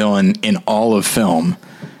insidious villain in all of film,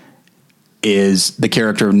 is the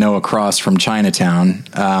character of Noah Cross from Chinatown,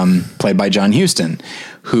 played by John Huston,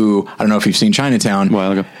 who, I don't know if you've seen Chinatown. A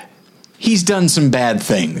while ago. He's done some bad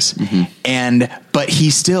things, but he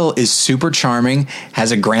still is super charming,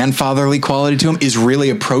 has a grandfatherly quality to him, is really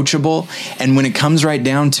approachable. And when it comes right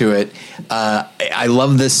down to it, I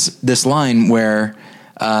love this line where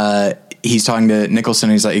he's talking to Nicholson.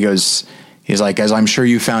 He's like, as I'm sure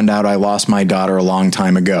you found out, I lost my daughter a long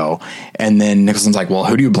time ago. And then Nicholson's like, well,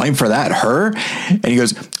 who do you blame for that? Her? And he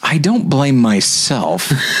goes, I don't blame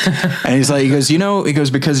myself. And he's like, because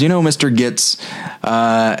Mr. Gitz,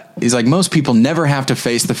 he's like, most people never have to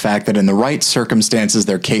face the fact that in the right circumstances,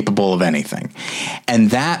 they're capable of anything. And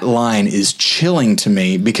that line is chilling to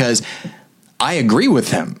me because I agree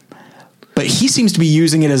with him. But he seems to be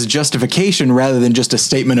using it as justification rather than just a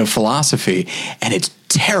statement of philosophy. And it's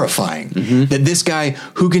terrifying that this guy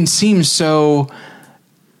who can seem so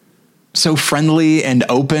friendly and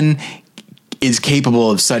open is capable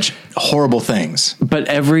of such horrible things. But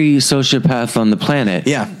every sociopath on the planet,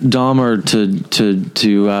 Dahmer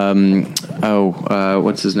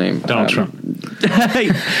what's his name? Donald Trump.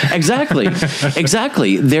 Exactly.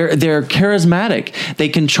 They're charismatic. They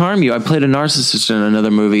can charm you. I played a narcissist in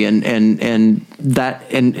another movie, and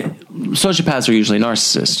sociopaths are usually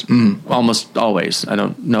narcissists. Almost always. I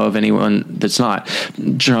don't know of anyone that's not.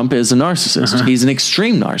 Trump is a narcissist. He's an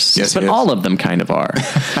extreme narcissist, yes, but all of them kind of are.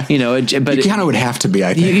 You know, but you kind of would have to be.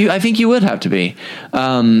 I think. I think you would have to be.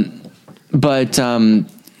 But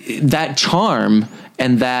that charm.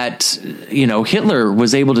 And that, you know, Hitler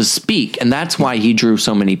was able to speak, and that's why he drew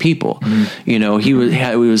so many people. You know, he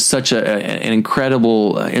was such an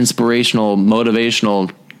incredible, inspirational,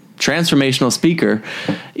 motivational, transformational speaker,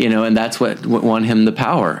 you know, and that's what won him the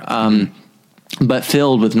power. But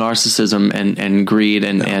filled with narcissism and greed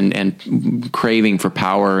and craving for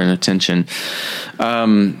power and attention.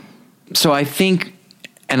 So I think,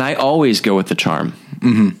 and I always go with the charm.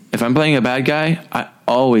 If I'm playing a bad guy, I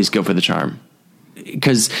always go for the charm.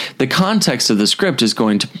 Because the context of the script is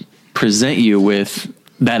going to present you with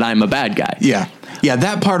that I'm a bad guy. Yeah,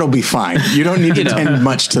 that part will be fine. You don't need to tend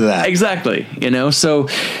much to that. Exactly. You know, so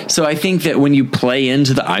I think that when you play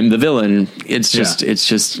into the I'm the villain, it's just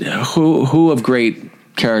who of great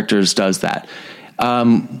characters does that?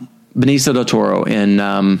 Benicio del Toro in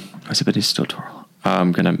is it Benicio del Toro?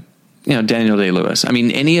 Daniel Day-Lewis. I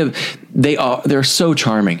mean, they're so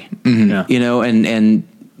charming. You know, and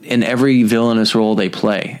in every villainous role they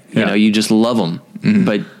play, you know, you just love them,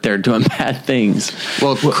 but they're doing bad things.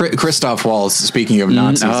 Well, Christoph Waltz, speaking of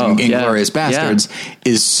Nazis and Inglourious Bastards,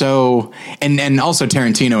 is so, and also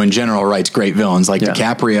Tarantino in general writes great villains like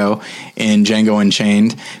DiCaprio in Django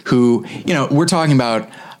Unchained, who, you know, we're talking about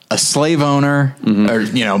a slave owner or,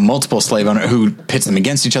 you know, multiple slave owner who pits them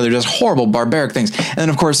against each other, does horrible, barbaric things. And then,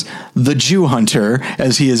 of course, the Jew hunter,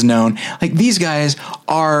 as he is known. Like, these guys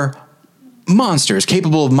are monsters,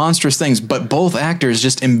 capable of monstrous things, but both actors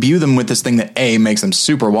just imbue them with this thing that makes them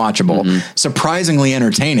super watchable, surprisingly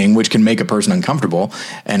entertaining, which can make a person uncomfortable,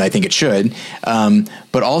 and I think it should.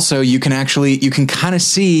 But also you can kind of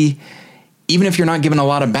see, even if you're not given a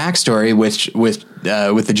lot of backstory,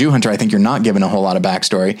 with the Jew Hunter, I think you're not given a whole lot of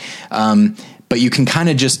backstory. But you can kind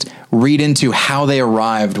of just read into how they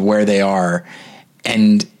arrived where they are.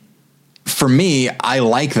 And for me, I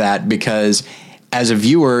like that because as a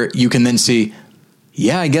viewer, you can then see,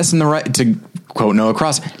 I guess to quote Noah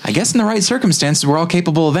Cross, I guess in the right circumstances, we're all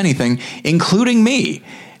capable of anything, including me.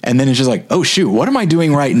 And then it's just like, oh shoot, what am I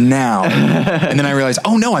doing right now? And then I realize,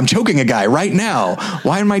 oh no, I'm choking a guy right now.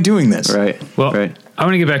 Why am I doing this? Right. Well, right. I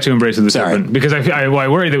want to get back to Embrace of the Serpent because I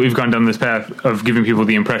worry that we've gone down this path of giving people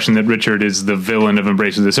the impression that Richard is the villain of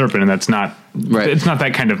Embrace of the Serpent, and that's not right. It's not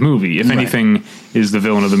that kind of movie. If anything is the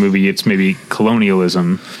villain of the movie, it's maybe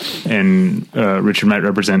colonialism, and Richard might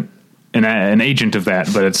represent an agent of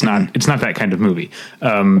that, but it's not that kind of movie.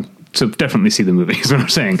 So definitely see the movie is what I'm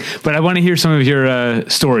saying. But I want to hear some of your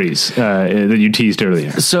stories that you teased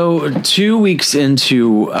earlier. So 2 weeks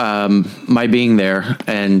into my being there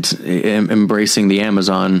and embracing the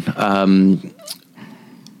Amazon,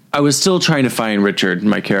 I was still trying to find Richard,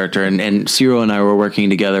 my character, and Ciro and I were working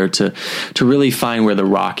together to really find where the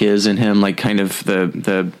rock is in him, like kind of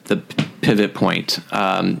the pivot point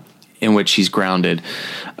in which he's grounded.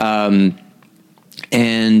 And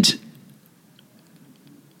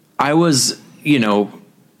I was,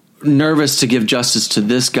 nervous to give justice to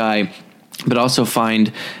this guy, but also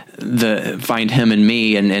find him in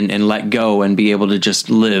me and let go and be able to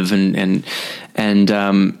just live and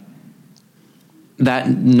that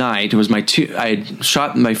night was I had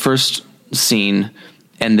shot my first scene,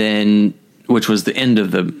 and then which was the end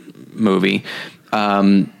of the movie,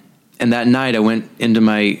 and that night I went into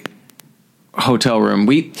my hotel room.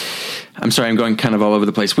 I'm sorry, I'm going kind of all over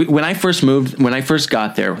the place. When I first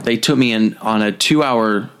got there, they took me in on a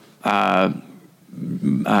 2-hour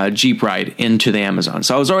Jeep ride into the Amazon.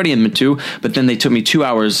 So I was already in Mattu, but then they took me 2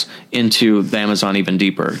 hours into the Amazon even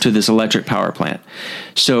deeper, to this electric power plant.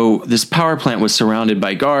 So this power plant was surrounded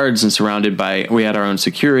by guards and we had our own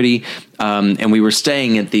security. And we were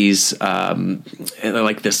staying at these,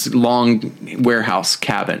 like this long warehouse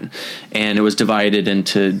cabin, and it was divided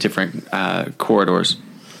into different corridors,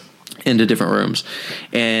 into different rooms.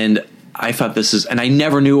 And I thought and I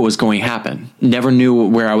never knew what was going to happen. Never knew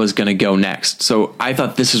where I was going to go next. So I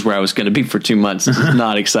thought this is where I was going to be for 2 months.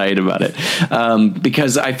 Not excited about it.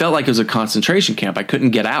 Because I felt like it was a concentration camp. I couldn't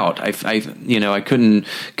get out. I couldn't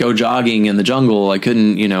go jogging in the jungle. I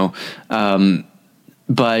couldn't,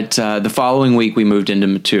 but the following week we moved into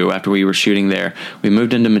Mattu after we were shooting there. We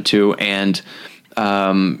moved into Mattu and,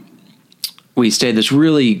 we stayed this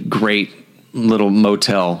really great little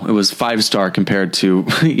motel. It was 5-star compared to,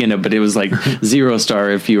 but it was like 0-star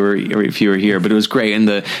if you were here, but it was great. And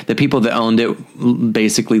the people that owned it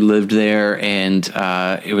basically lived there, and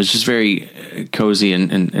it was just very cozy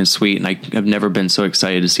and sweet. And I have never been so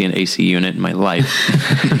excited to see an AC unit in my life.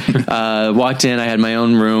 Walked in, I had my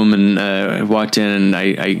own room, and walked in and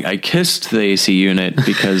I kissed the AC unit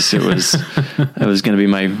because it was going to be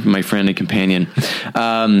my friend and companion.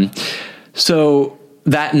 So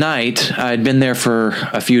that night, I'd been there for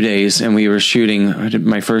a few days, and we were shooting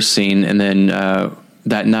my first scene. And then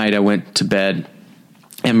that night, I went to bed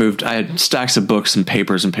and moved. I had stacks of books and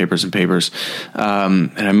papers and papers and papers,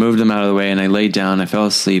 and I moved them out of the way. And I laid down. I fell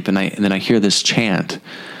asleep, and then I hear this chant.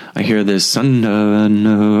 I hear this, and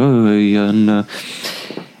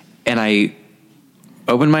I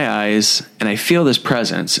open my eyes, and I feel this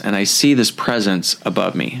presence, and I see this presence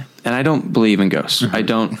above me. And I don't believe in ghosts.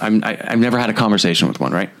 Mm-hmm. I've never had a conversation with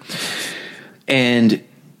one, right? And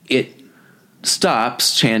it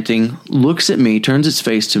stops chanting, looks at me, turns its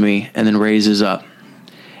face to me, and then raises up.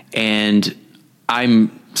 And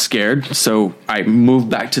I'm scared, so I move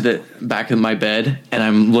back to the back of my bed, and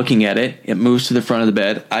I'm looking at it. It moves to the front of the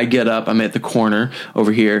bed. I get up. I'm at the corner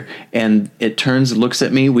over here, and it turns, looks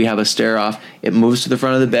at me. We have a stare off. It moves to the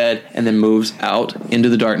front of the bed and then moves out into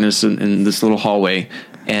the darkness in this little hallway.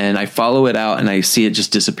 And I follow it out, and I see it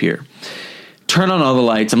just disappear. Turn on all the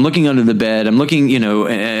lights. I'm looking under the bed. I'm looking,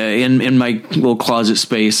 in my little closet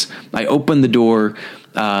space. I open the door.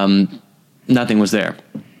 Nothing was there.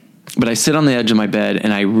 But I sit on the edge of my bed,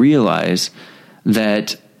 and I realize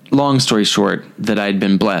that, long story short, that I'd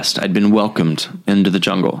been blessed. I'd been welcomed into the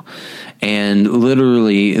jungle. And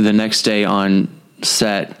literally the next day on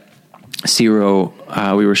set, Ciro,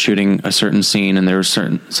 we were shooting a certain scene, and there was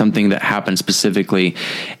something that happened specifically,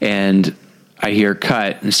 and I hear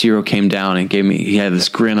cut, and Ciro came down and he had this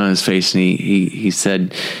grin on his face, and he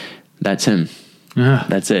said, That's him. Yeah.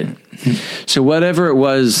 That's it. So whatever it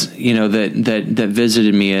was, that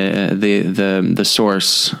visited me, the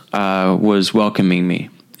source was welcoming me.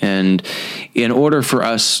 And in order for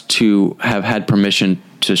us to have had permission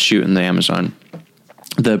to shoot in the Amazon,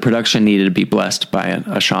 the production needed to be blessed by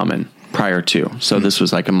a shaman prior to. So this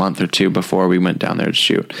was like a month or two before we went down there to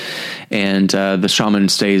shoot. And the shaman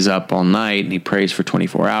stays up all night and he prays for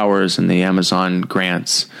 24 hours, and the Amazon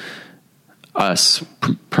grants us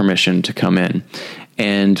permission to come in.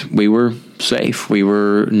 And we were safe.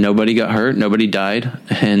 Nobody got hurt, nobody died.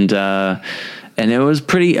 And it was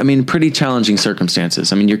pretty challenging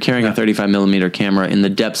circumstances. I mean, you're carrying a 35 millimeter camera in the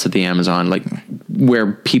depths of the Amazon, like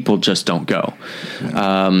where people just don't go.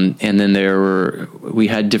 And then we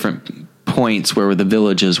had different points where the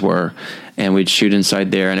villages were, and we'd shoot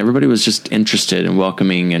inside there, and everybody was just interested and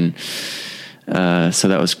welcoming. And, so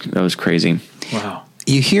that was crazy. Wow.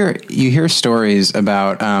 You hear stories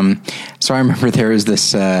about, so I remember there was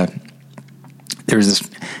this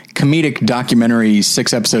comedic documentary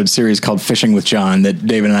 6-episode series called Fishing with John that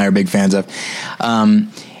David and I are big fans of.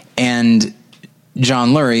 And John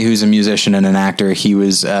Lurie, who's a musician and an actor, he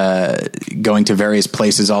was going to various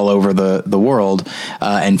places all over the world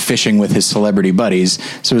and fishing with his celebrity buddies.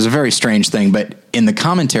 So it was a very strange thing. But in the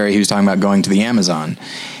commentary, he was talking about going to the Amazon,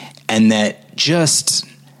 and that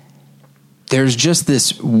there's just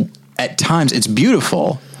this, at times it's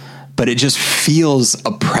beautiful, but it just feels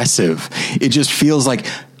oppressive. It just feels like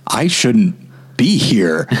I shouldn't be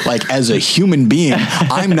here. Like, as a human being,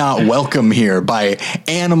 I'm not welcome here by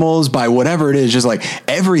animals, by whatever it is. Just like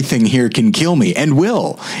everything here can kill me and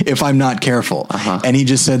will if I'm not careful. Uh-huh. And he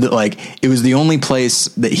just said that, like, it was the only place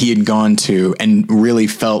that he had gone to and really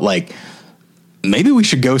felt like maybe we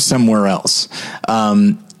should go somewhere else.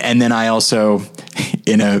 And then I also,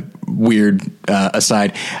 in a weird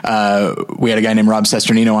aside, we had a guy named Rob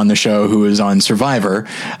Sesternino on the show who was on Survivor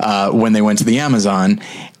when they went to the Amazon,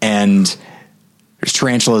 and there's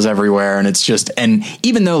tarantulas everywhere, and it's just, and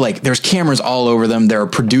even though like there's cameras all over them, there are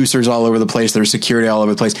producers all over the place, there's security all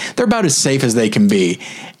over the place, they're about as safe as they can be.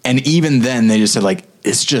 And even then they just said, like,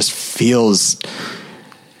 it just feels,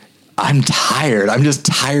 I'm tired. I'm just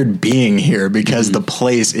tired being here because the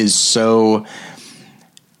place is so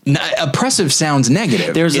oppressive. Sounds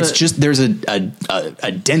negative. There's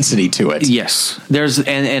a density to it. Yes, there's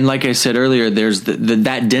and like I said earlier, there's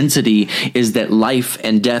that density is that life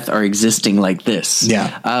and death are existing like this.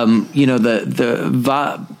 Yeah. The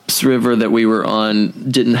Vaps River that we were on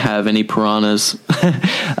didn't have any piranhas.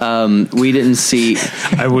 We didn't see.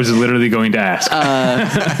 I was literally going to ask.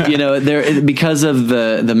 There, because of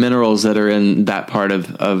the minerals that are in that part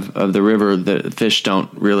of the river, the fish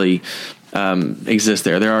don't really exist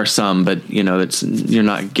there. There are some, but you're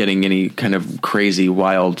not getting any kind of crazy,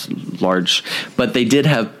 wild, large, but they did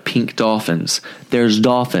have pink dolphins. There's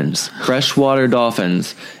dolphins, freshwater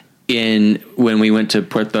dolphins when we went to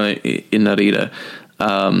Puerto Inarita,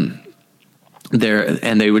 there,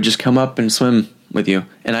 and they would just come up and swim with you.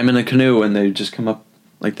 And I'm in a canoe and they just come up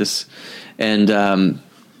like this. And,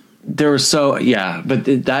 there was but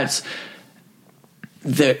that's,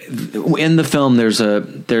 in the film, there's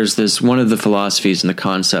this one of the philosophies and the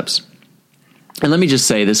concepts, and let me just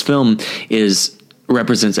say, this film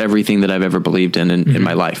represents everything that I've ever believed in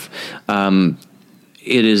my life.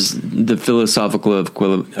 It is the philosophical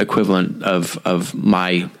equivalent of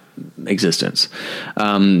my existence,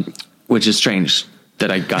 which is strange that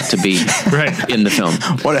I got to be right in the film.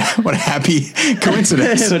 What a happy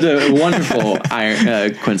coincidence! What a wonderful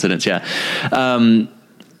coincidence, yeah.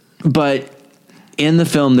 But in the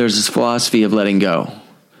film, there's this philosophy of letting go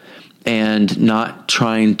and not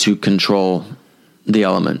trying to control the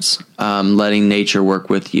elements, letting nature work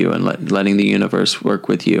with you and letting the universe work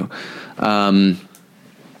with you. And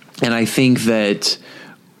I think that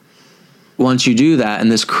once you do that,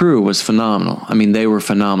 and this crew was phenomenal. I mean, they were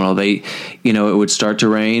phenomenal. It would start to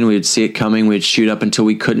rain. We would see it coming. We'd shoot up until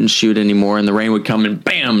we couldn't shoot anymore. And the rain would come and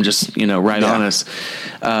bam, just, right on us.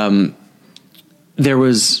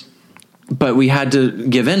 But we had to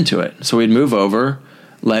give in to it. So we'd move over,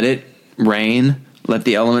 let it rain, let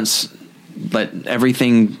the elements, let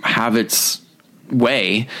everything have its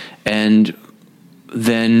way, and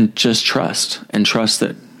then just trust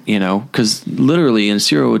that, because literally, and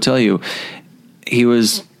Ciro would tell you, he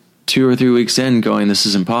was 2 or 3 weeks in going, this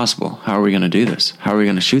is impossible. How are we going to do this? How are we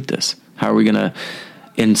going to shoot this? How are we going to,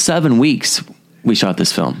 in 7 weeks, we shot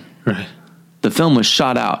this film. Right. The film was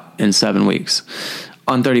shot out in 7 weeks.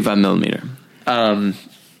 On 35 millimeter.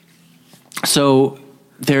 So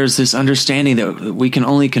there's this understanding that we can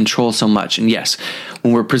only control so much. And yes,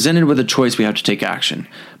 when we're presented with a choice, we have to take action.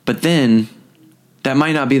 But then that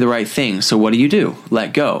might not be the right thing. So what do?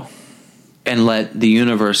 Let go and let the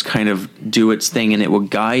universe kind of do its thing, and it will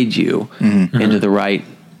guide you into the right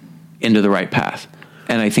path.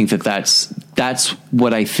 And I think that's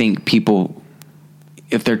what I think people,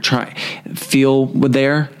 if they're trying, feel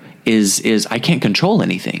there is I can't control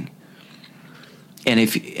anything. And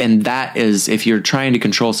if you're trying to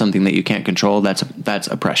control something that you can't control, that's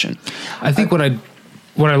oppression. I think what I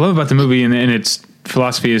love about the movie and its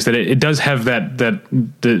philosophy is that it does have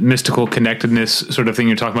the mystical connectedness sort of thing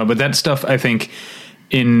you're talking about. But that stuff, I think,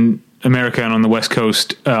 in America and on the West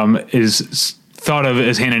Coast is thought of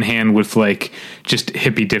as hand in hand with like just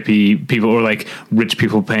hippy dippy people or like rich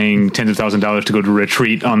people paying tens of thousands of dollars to go to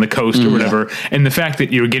retreat on the coast or whatever. And the fact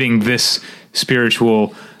that you're getting this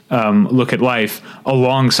spiritual look at life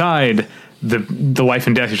alongside the life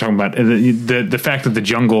and death you're talking about, the fact that the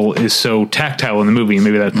jungle is so tactile in the movie, and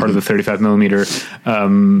maybe that's part of the 35 millimeter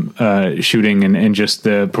shooting and just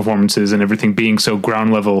the performances and everything being so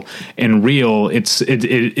ground level and real.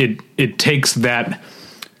 It takes that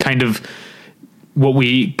kind of what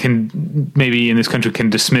we can maybe in this country can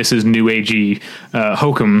dismiss as new agey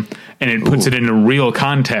hokum, and it puts it in a real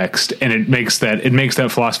context, and it makes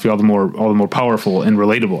that philosophy all the more powerful and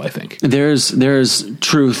relatable. I think there's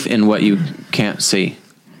truth in what you can't see,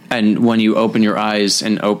 and when you open your eyes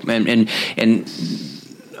and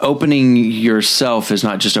opening yourself is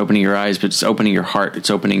not just opening your eyes, but it's opening your heart. It's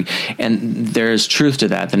opening, and there's truth to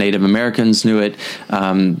that. The Native Americans knew it.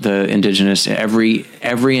 The indigenous, every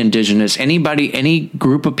indigenous, any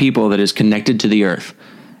group of people that is connected to the earth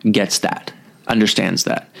gets that, understands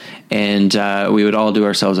that. And we would all do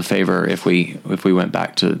ourselves a favor if we went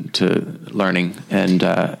back to learning and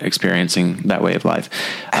experiencing that way of life.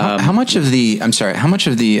 How much of the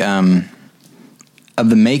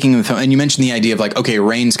making of the film, and you mentioned the idea of like, okay,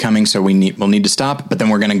 rain's coming, so we'll need to stop, but then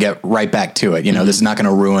we're going to get right back to it. This is not going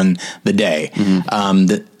to ruin the day.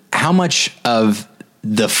 How much of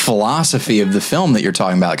the philosophy of the film that you're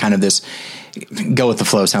talking about, kind of this go with the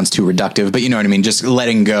flow sounds too reductive, but you know what I mean? Just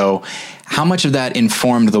letting go. How much of that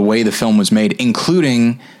informed the way the film was made,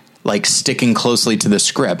 including like sticking closely to the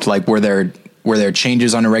script? Like were there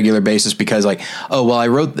changes on a regular basis because like, oh, well, I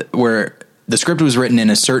wrote where the script was written in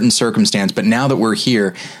a certain circumstance, but now that we're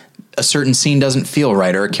here, a certain scene doesn't feel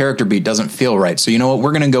right, or a character beat doesn't feel right. So you know what?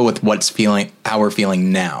 We're going to go with how we're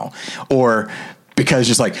feeling now. Or because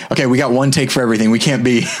just like, okay, we got one take for everything. We can't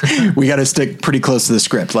be, we got to stick pretty close to the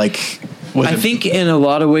script. Like, I think in a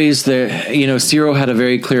lot of ways Ciro had a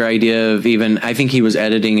very clear idea of I think he was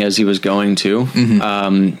editing as he was going to,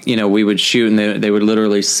 we would shoot and they would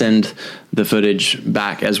literally send the footage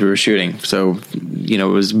back as we were shooting. So, it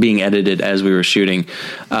was being edited as we were shooting.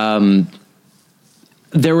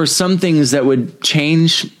 There were some things that would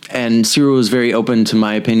change, and Ciro was very open to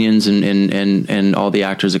my opinions and all the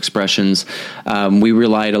actors' expressions. We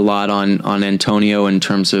relied a lot on Antonio in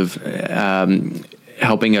terms of,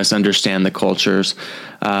 helping us understand the cultures.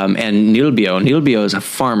 And Nilbio is a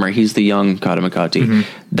farmer. He's the young Katamakati.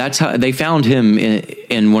 That's how they found him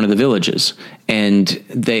in one of the villages, and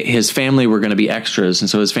his family were going to be extras. And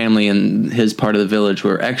so his family and his part of the village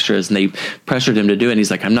were extras, and they pressured him to do it. And he's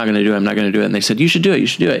like, I'm not going to do it. And they said, you should do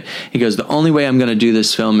it. He goes, the only way I'm going to do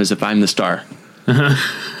this film is if I'm the star.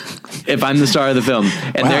 If I'm the star of the film.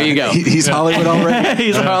 And there you go. He's Hollywood already.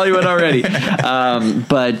 He's Hollywood already.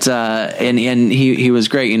 But he was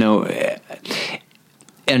great,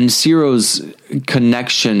 and Ciro's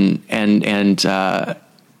connection and I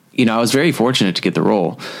was very fortunate to get the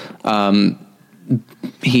role.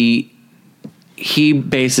 He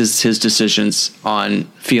bases his decisions on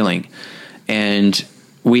feeling, and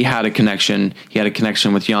we had a connection. He had a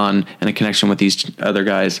connection with Jan and a connection with these other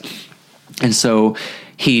guys. And so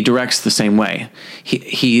he directs the same way.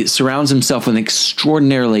 He surrounds himself with an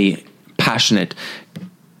extraordinarily passionate,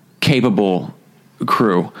 capable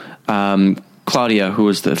crew. Claudia, who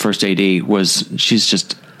was the first AD, she's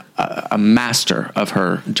just a master of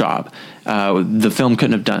her job. The film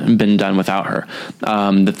couldn't have been done without her.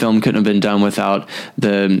 The film couldn't have been done without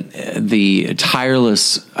the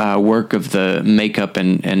tireless work of the makeup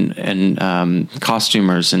and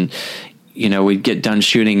costumers. And we'd get done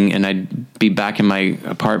shooting, and I'd be back in my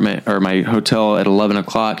apartment or my hotel at 11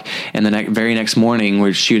 o'clock, and the very next morning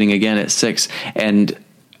we're shooting again at 6, and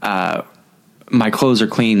my clothes are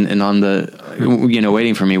clean and on the,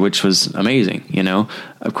 waiting for me, which was amazing.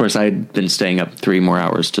 Of course I'd been staying up 3 more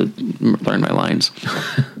hours to learn my lines,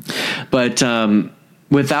 but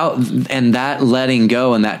without, and that letting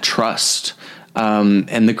go and that trust,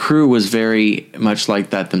 and the crew was very much like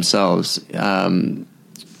that themselves.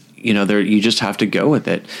 you just have to go with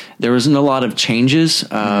it. There wasn't a lot of changes,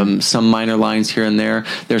 some minor lines here and there.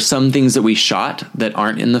 There's some things that we shot that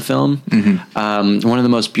aren't in the film. One of the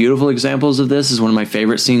most beautiful examples of this is one of my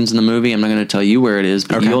favorite scenes in the movie. I'm not going to tell you where it is,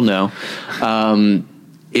 but you'll know.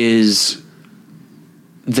 Is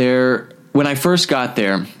there, when I first got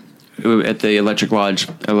there at the Electric Lodge,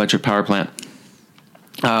 electric power plant,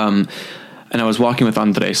 and I was walking with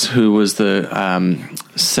Andres, who was the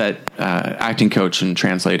set acting coach and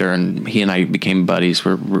translator, and he and I became buddies.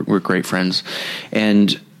 We're great friends.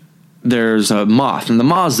 And there's a moth, and the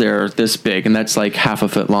moths there are this big, and that's like half a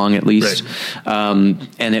foot long at least. Right.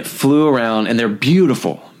 And it flew around, and they're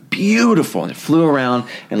beautiful. And it flew around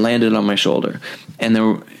and landed on my shoulder. And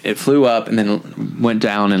then it flew up and then went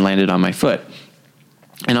down and landed on my foot.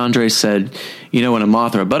 And Andres said, when a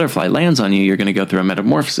moth or a butterfly lands on you, you're going to go through a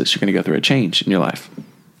metamorphosis. You're going to go through a change in your life.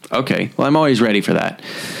 Okay, well, I'm always ready for that.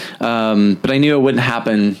 But I knew it wouldn't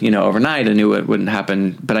happen, overnight. I knew it wouldn't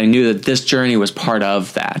happen, but I knew that this journey was part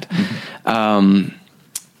of that. And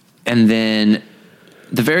then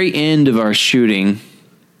the very end of our shooting,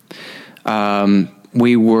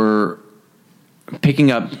 we were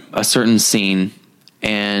picking up a certain scene,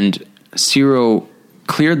 and Ciro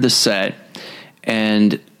cleared the set.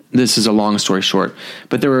 And this is a long story short,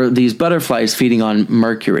 but there were these butterflies feeding on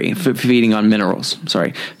feeding on minerals.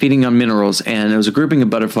 And there was a grouping of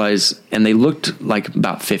butterflies, and they looked like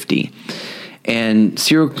about 50. And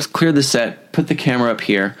Ciro cleared the set, put the camera up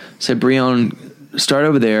here, said, Brion, start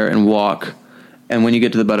over there and walk. And when you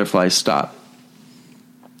get to the butterflies, stop.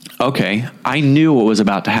 Okay. I knew what was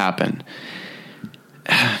about to happen.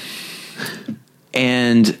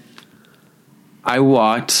 And I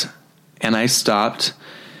walked, and I stopped,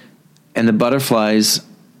 and the butterflies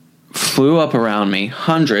flew up around me,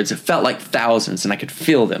 hundreds. It felt like thousands, and I could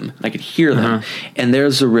feel them. I could hear them. And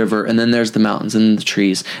there's the river, and then there's the mountains and the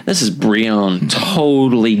trees. This is Brion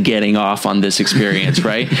totally getting off on this experience,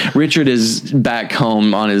 right? Richard is back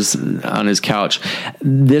home on his couch.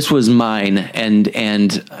 This was mine,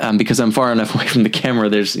 and because I'm far enough away from the camera,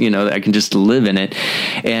 there's I can just live in it.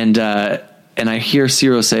 And I hear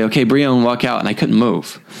Ciro say, "Okay, Brion, walk out," and I couldn't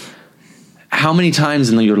move. How many times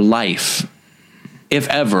in your life, if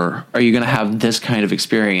ever, are you going to have this kind of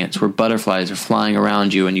experience where butterflies are flying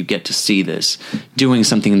around you and you get to see this, doing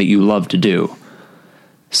something that you love to do?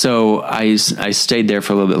 So I stayed there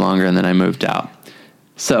for a little bit longer, and then I moved out.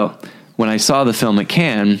 So when I saw the film at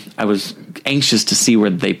Cannes, I was anxious to see where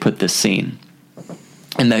they put this scene.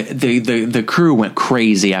 And the crew went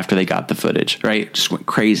crazy after they got the footage, right? Just went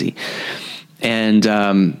crazy. And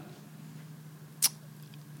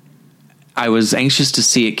I was anxious to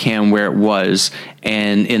see at Cannes where it was,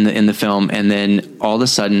 and in the film, and then all of a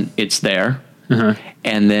sudden it's there,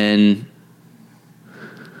 and then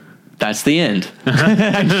that's the end.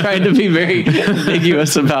 I tried to be very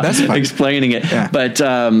ambiguous about explaining it, but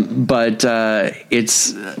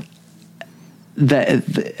it's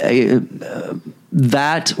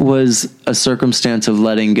that was a circumstance of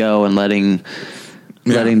letting go and letting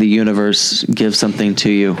the universe give something to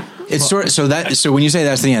you. It's so when you say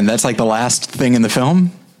that's the end, that's like the last thing in the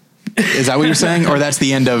film. Is that what you're saying, or that's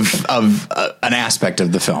the end of an aspect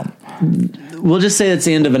of the film? We'll just say it's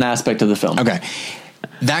the end of an aspect of the film. Okay,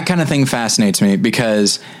 that kind of thing fascinates me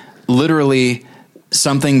because literally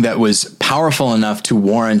something that was powerful enough to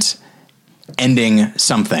warrant ending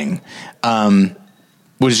something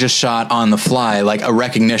was just shot on the fly, like a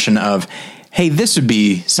recognition of, hey, this would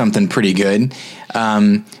be something pretty good.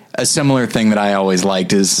 A similar thing that I always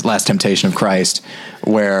liked is Last Temptation of Christ,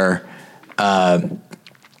 where the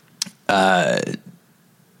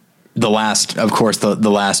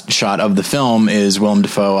last shot of the film is Willem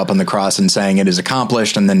Dafoe up on the cross and saying it is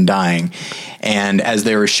accomplished and then dying. And as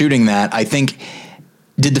they were shooting that, I think,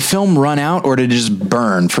 did the film run out or did it just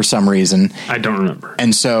burn for some reason? I don't remember.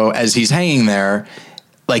 And so as he's hanging there,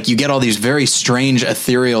 like you get all these very strange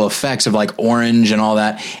ethereal effects of like orange and all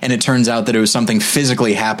that. And it turns out that it was something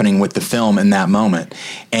physically happening with the film in that moment.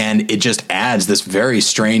 And it just adds this very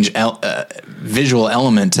strange visual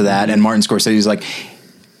element to that. And Martin Scorsese's like,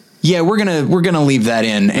 yeah, we're gonna leave that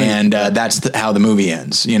in, and that's how the movie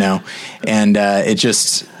ends, And it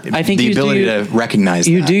just, I think the ability to recognize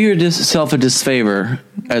you that. do yourself a disfavor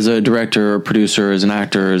as a director or producer, as an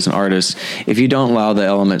actor, as an artist, if you don't allow the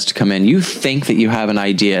elements to come in. You think that you have an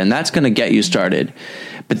idea, and that's going to get you started.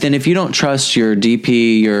 But then if you don't trust your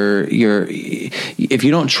DP, if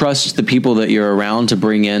you don't trust the people that you're around to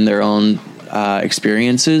bring in their own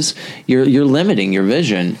experiences, you're limiting your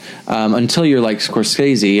vision until you're like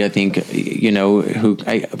Scorsese, I think, who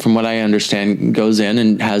from what I understand goes in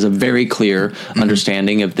and has a very clear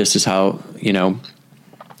understanding of this is how,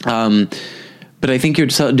 But I think you're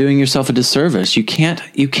doing yourself a disservice. You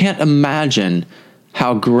can't imagine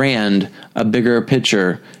how grand a bigger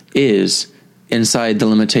picture is inside the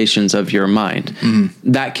limitations of your mind.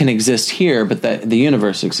 That can exist here, but the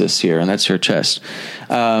universe exists here, and that's your chest.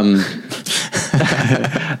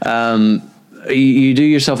 You do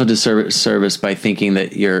yourself a disservice by thinking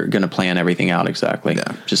that you're going to plan everything out exactly.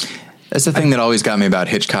 Yeah. That's the thing that always got me about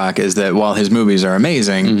Hitchcock, is that while his movies are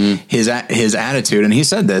amazing, his attitude, and he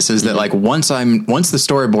said this, is that like once the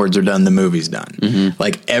storyboards are done, the movie's done.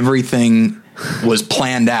 Like everything was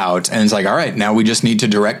planned out, and it's like, all right, now we just need to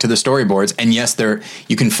direct to the storyboards. And yes,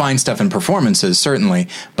 you can find stuff in performances, certainly,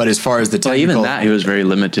 but as far as the technical, even that, he was very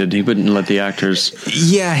limited. He wouldn't let the actors.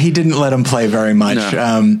 Yeah, he didn't let them play very much.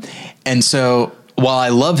 No. And so, while I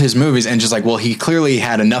love his movies, and just like, well, he clearly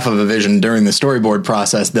had enough of a vision during the storyboard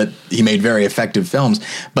process that he made very effective films,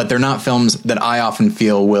 but they're not films that I often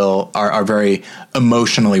feel are very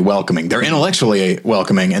emotionally welcoming. They're intellectually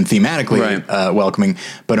welcoming and thematically welcoming,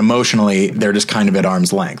 but emotionally they're just kind of at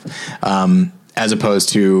arm's length. As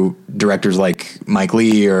opposed to directors like Mike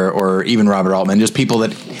Leigh or even Robert Altman, just people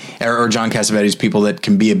that, or John Cassavetes, people that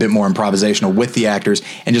can be a bit more improvisational with the actors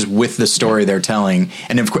and just with the story they're telling.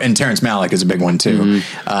 And Terrence Malick is a big one too.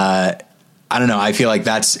 I don't know. I feel like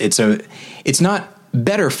it's not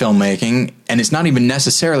better filmmaking, and it's not even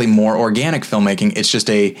necessarily more organic filmmaking. It's just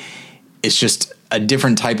a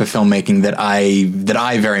different type of filmmaking that I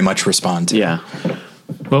very much respond to. Yeah.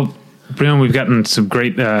 Well, Brian, we've gotten some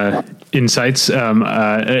great insights. Is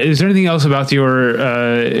there anything else about your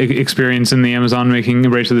experience in the Amazon making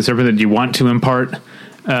Embrace of the Serpent that you want to impart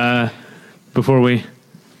before we?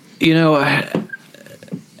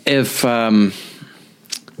 If I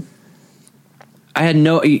had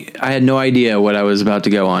no idea what I was about to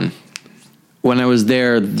go on. When I was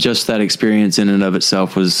there, just that experience in and of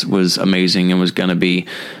itself was amazing and was going to be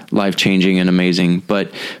life-changing and amazing.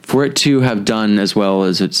 But for it to have done as well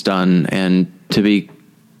as it's done, and to be,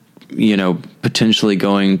 potentially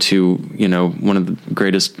going to, one of the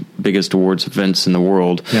biggest awards events in the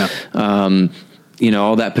world,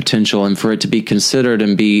 all that potential, and for it to be considered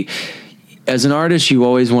and be, as an artist, you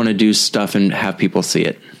always want to do stuff and have people see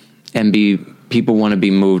it and people want to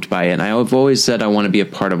be moved by it. And I've always said I want to be a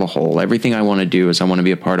part of a whole. Everything I want to do is I want to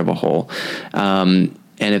be a part of a whole. And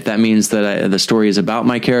if that means that the story is about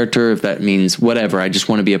my character, if that means whatever, I just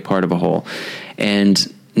want to be a part of a whole. And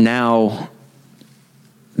now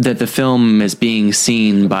that the film is being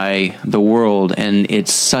seen by the world, and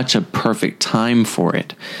it's such a perfect time for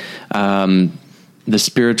it, the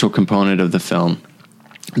spiritual component of the film,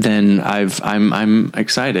 then I'm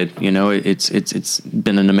excited. It's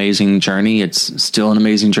been an amazing journey. It's still an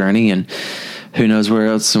amazing journey, and who knows where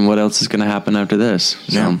else and what else is going to happen after this.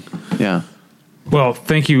 So, yeah. Well,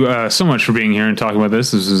 thank you so much for being here and talking about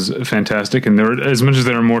this. This is fantastic. And as much as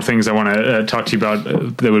there are more things I want to talk to you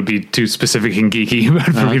about that would be too specific and geeky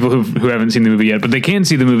for people who haven't seen the movie yet, but they can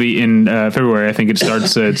see the movie in February. I think it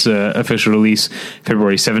starts its official release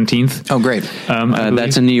February 17th. Oh, great.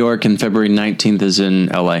 That's in New York, and February 19th is in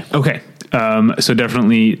LA. Okay. So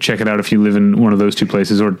definitely check it out if you live in one of those two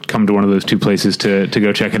places, or come to one of those two places to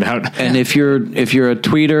go check it out. And if you're a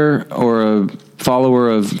tweeter or a follower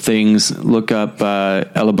of things, look up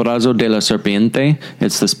El Abrazo de la Serpiente.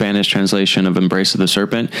 It's the Spanish translation of Embrace of the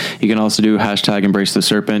Serpent. You can also do #Embrace the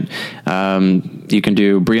Serpent. You can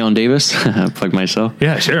do Breon Davis, plug myself.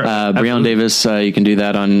 Yeah, sure. Breon Davis, you can do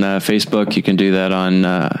that on Facebook. You can do that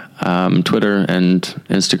on Twitter and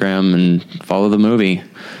Instagram, and follow the movie.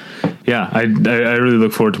 Yeah, I really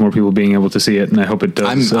look forward to more people being able to see it, and I hope it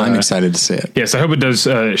does. I'm excited to see it. Yes, I hope it does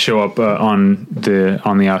show up on the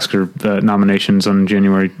Oscar nominations on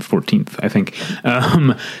January 14th, I think.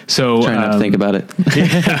 So try not to think about it.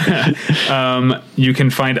 You can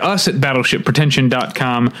find us at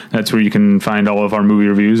battleshippretension.com. That's where you can find all of our movie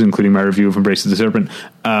reviews, including my review of Embrace of the Serpent,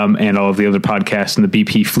 and all of the other podcasts in the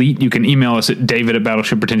BP fleet. You can email us at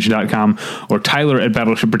david@battleshippretension.com or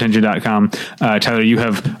tyler@battleshippretension.com. Tyler, you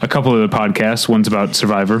have a couple of the podcasts. One's about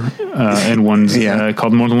Survivor, and one's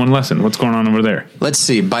called More Than One Lesson. What's going on over there? Let's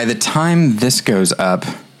see. By the time this goes up,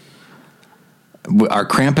 our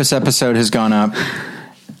Krampus episode has gone up,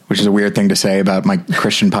 which is a weird thing to say about my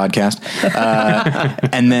Christian podcast.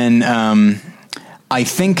 And then I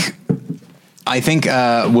think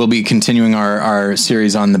we'll be continuing our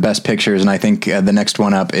series on the best pictures, and I think the next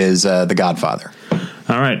one up is The Godfather.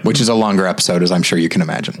 All right. Which is a longer episode, as I'm sure you can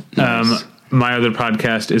imagine. Nice. My other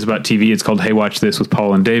podcast is about TV. It's called Hey Watch This with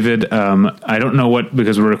Paul and David. I don't know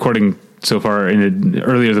because we're recording so far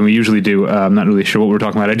earlier than we usually do. I'm not really sure what we're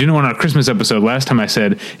talking about. I do know on our Christmas episode last time I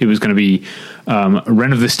said it was going to be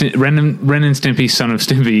Ren and Stimpy, Son of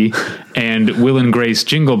Stimpy, and Will and Grace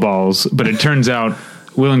Jingle Balls, but it turns out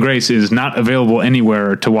Will and Grace is not available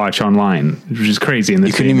anywhere to watch online, which is crazy. In this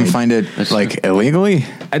you couldn't even find it illegally.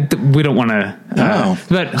 We don't want to.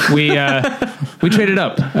 But we traded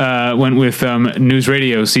up. Went with News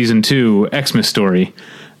Radio Season 2 Xmas Story.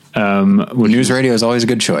 News Radio is always a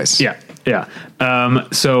good choice. Yeah.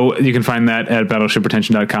 So you can find that at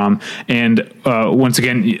battleshippretension.com. And once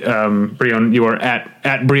again, Breon, you are at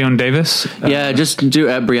Breon Davis. Just do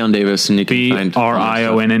at Breon Davis, and you can find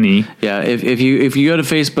BRIONNE. Yeah, if you go to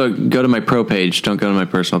Facebook, go to my pro page. Don't go to my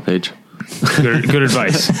personal page. Good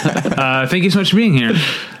advice. Thank you so much for being here.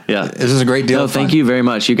 Yeah, this is a great deal. No, thank you very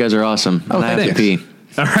much. You guys are awesome. Oh, and I have to pee.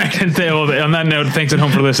 All right. On that note, thanks at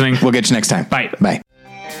home for listening. We'll get you next time. Bye. Bye.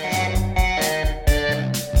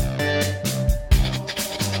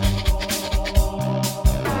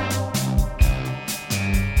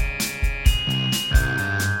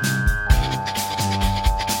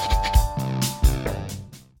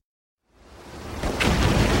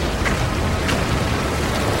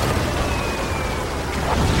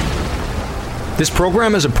 This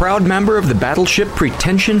program is a proud member of the Battleship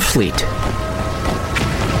Pretension Fleet.